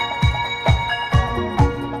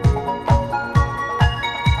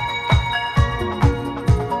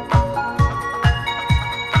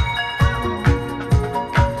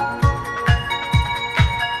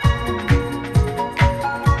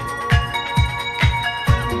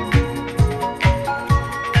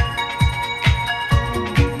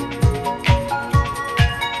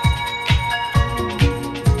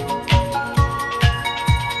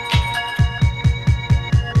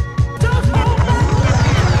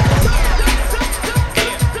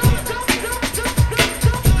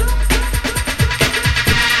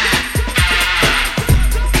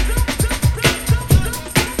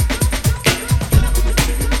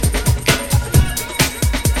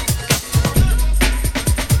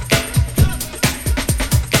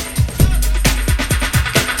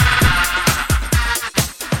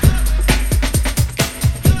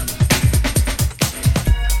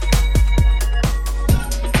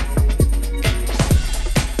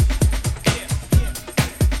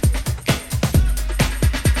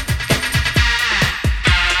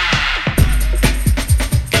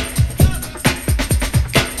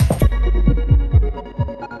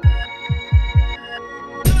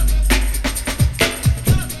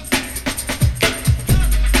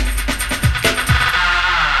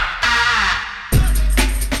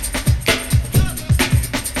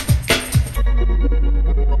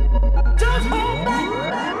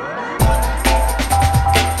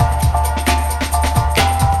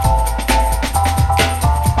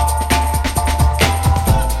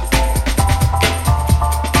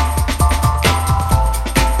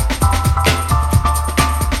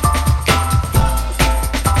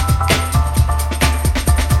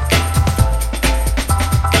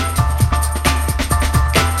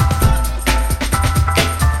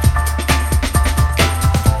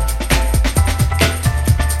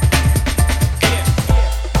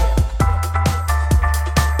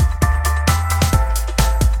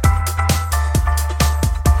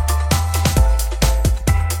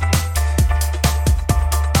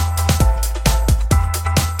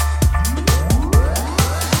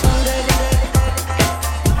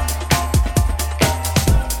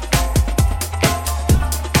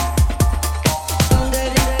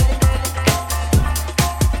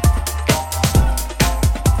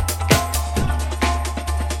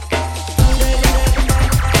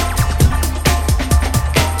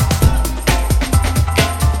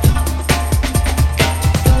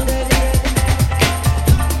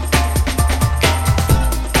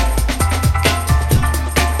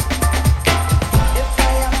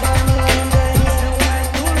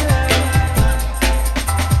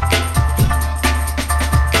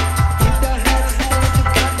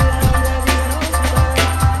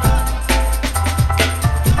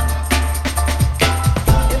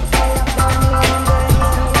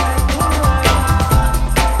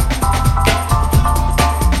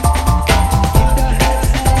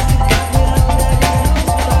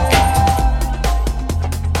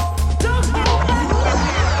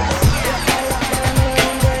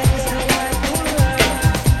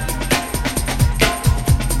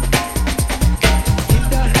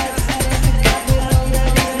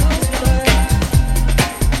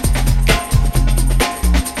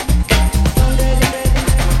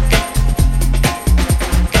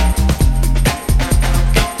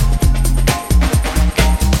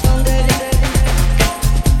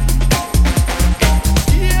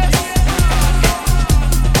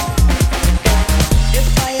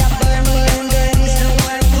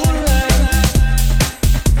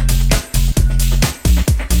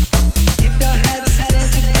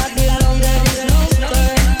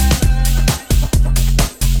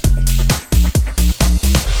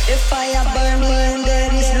 burn,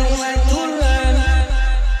 there is nowhere to run.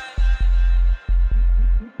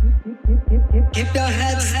 Keep your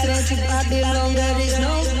head straight, your body long, there is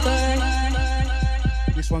no turn.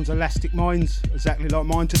 This one's Elastic Minds, exactly like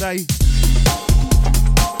mine today.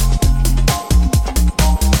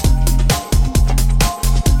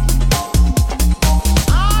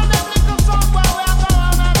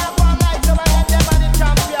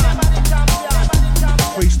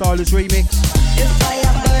 Freestylers remix. If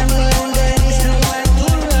fire burn, there is nowhere to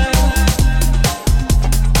run.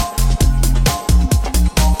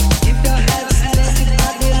 Keep your head straight, your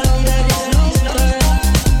body long, there is no turn.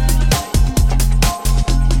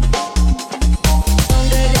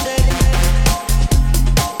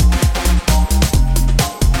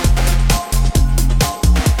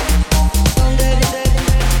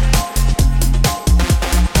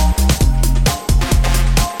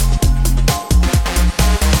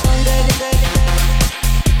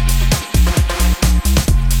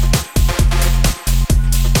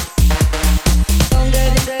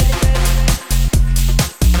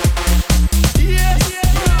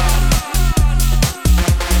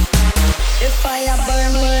 If fire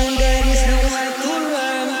burn, there is nowhere to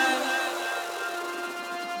run.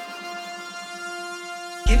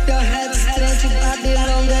 Keep your head straight, your body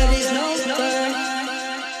long, there is no turn.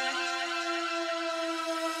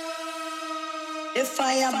 If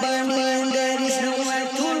fire burn, there is nowhere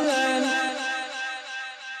to run.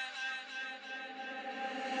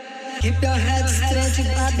 Keep your head straight,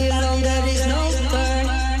 your body long, there is no turn.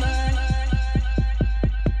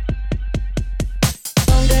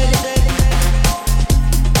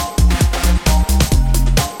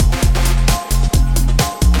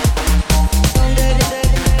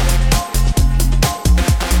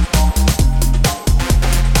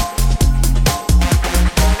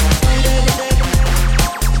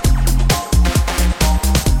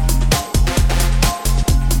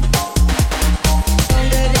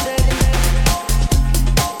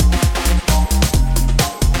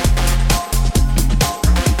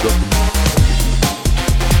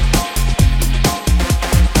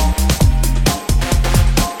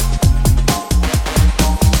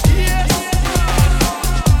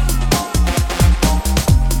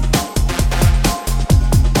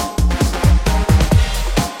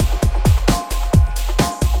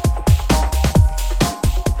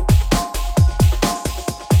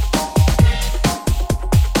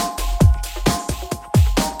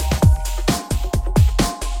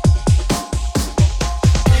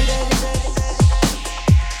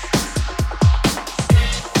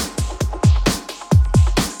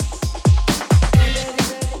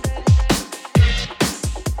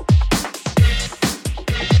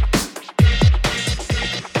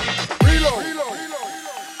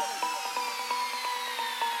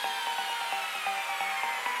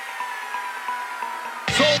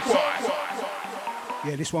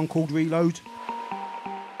 Yeah, this one called Reload.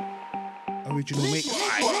 Original mix.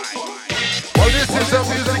 Well, this is a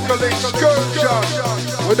musical excursion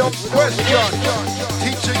without question.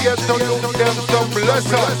 Teacher yet to look them some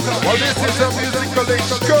lessons. Well, this is a musical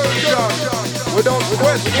excursion without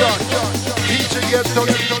question. Teacher yet to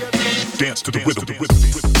dance to the rhythm.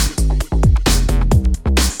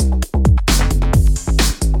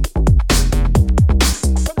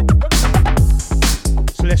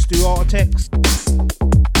 So let's do Architects.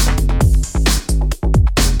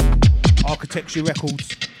 Architecture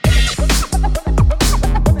Records.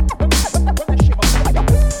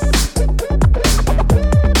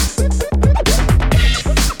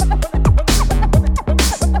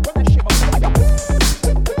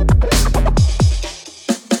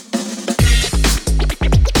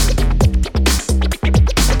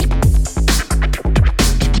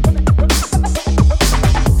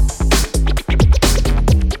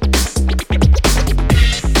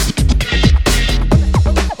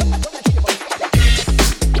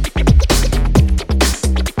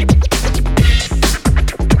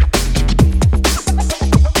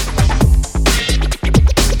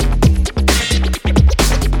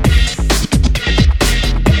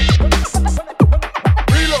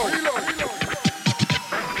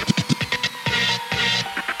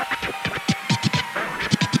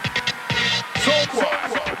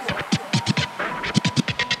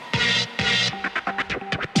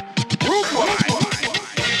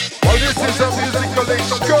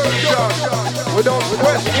 Without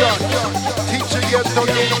question, teacher yet to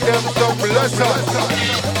look them some lessons.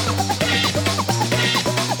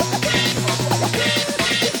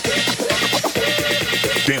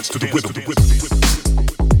 Dance to the rhythm.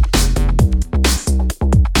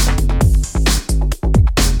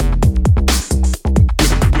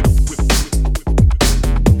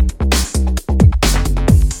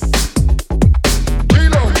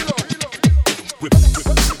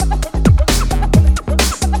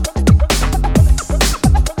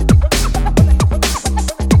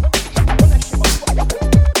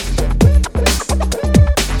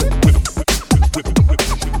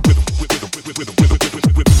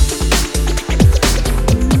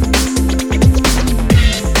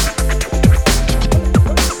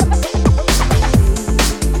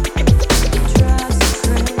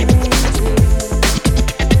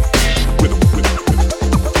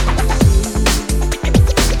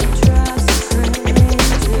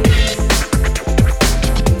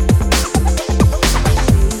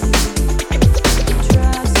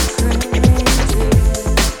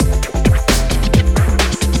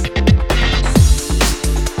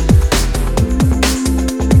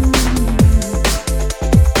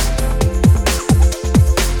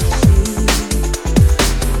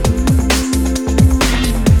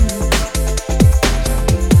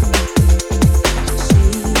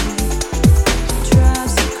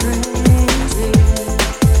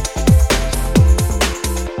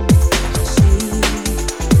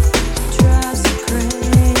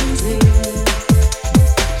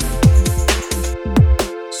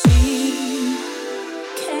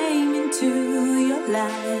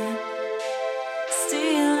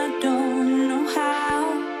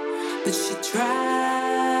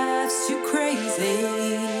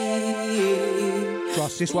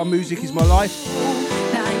 Trust, this one, Music Is My Life.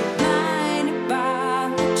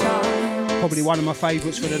 Probably one of my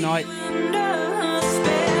favourites for the night.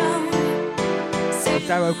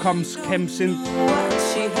 Darrow comes Kempson. I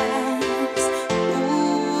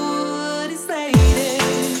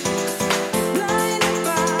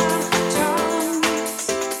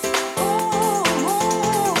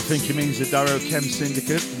think he means the Darrow Chem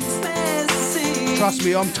Syndicate. Trust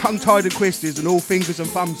me, I'm tongue-tied and twisted and all fingers and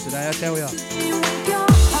thumbs today, I tell ya.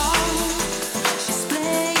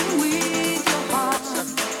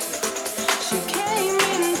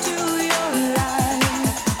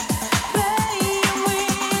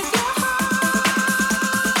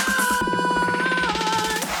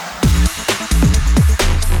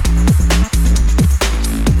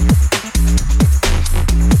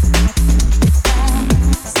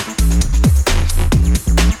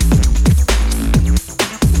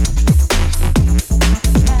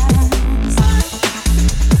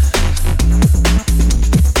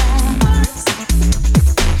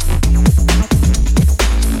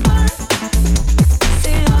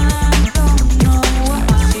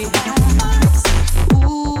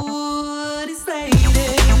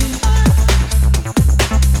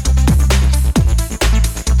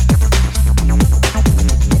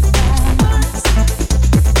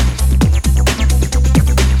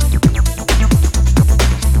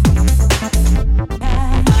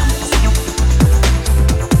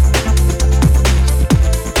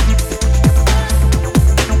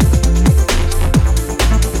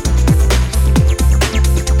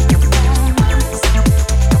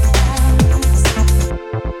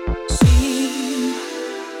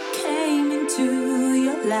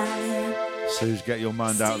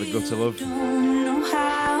 Out of the gutter, love.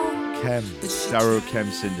 Chem, Darrow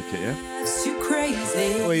Chem Syndicate, yeah?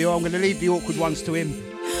 Well, I'm going to leave the awkward ones to him.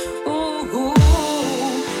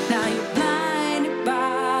 Now you're blinded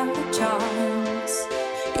by the charms.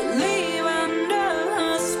 You leave under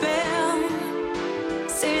a spell.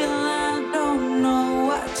 Still, I don't know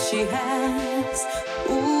what she has.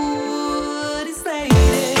 Ooh, this lady.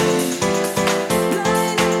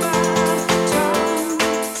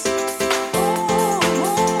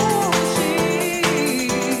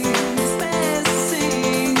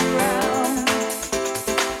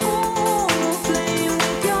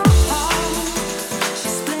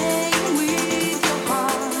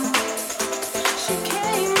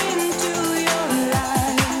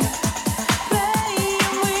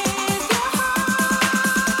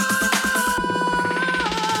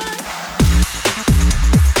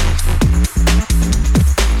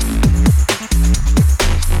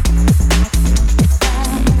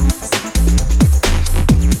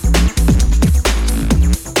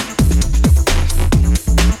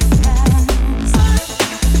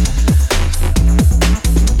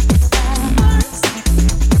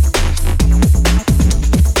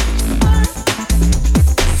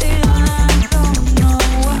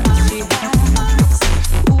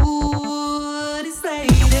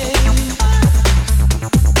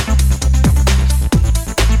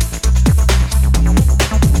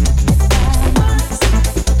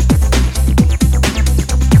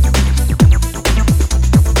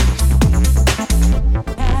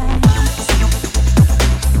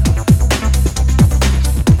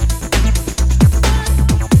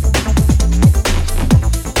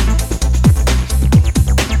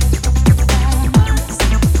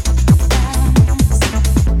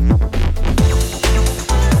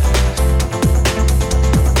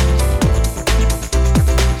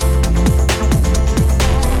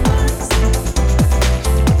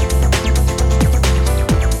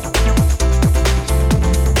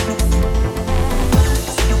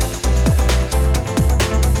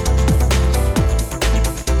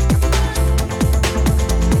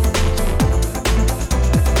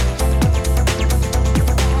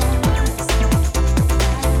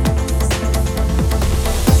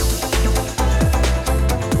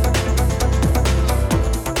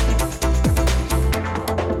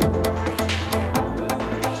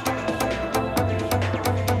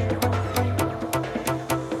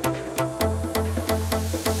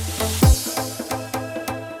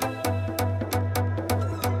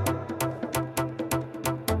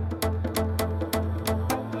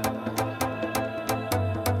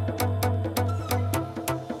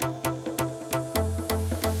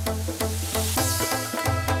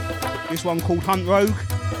 This one called Hunt Rogue.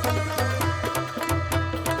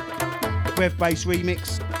 Rev Bass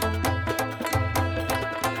remix.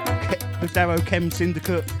 The Darrow Chem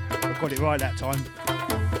Syndicate. I got it right that time.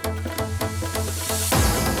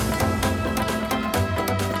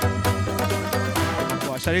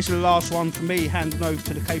 Right, so this is the last one for me, handing over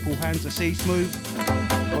to the capable hands of C Smooth.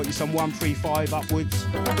 Got you some 135 upwards.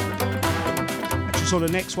 Just on the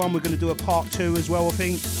next one, we're going to do a part 2 as well, I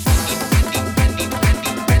think.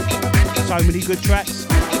 So many good tracks.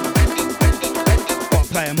 Gotta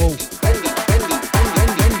play them all.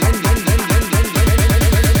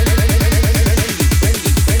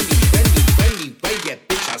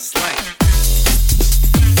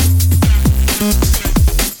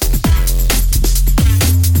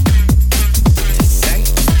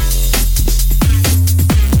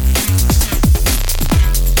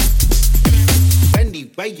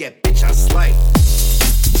 Yeah, bitch, I slay.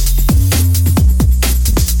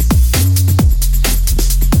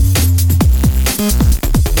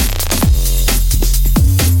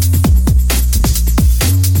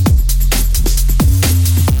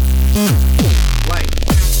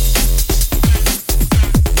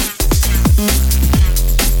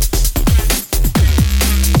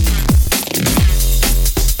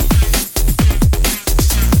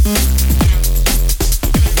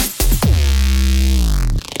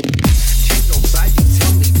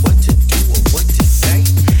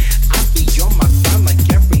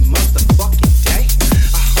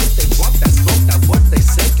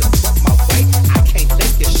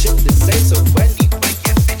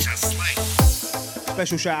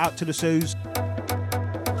 Special shout out to the Sues.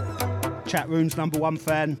 Chat room's #1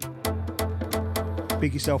 fan.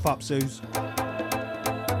 Big yourself up, Sues.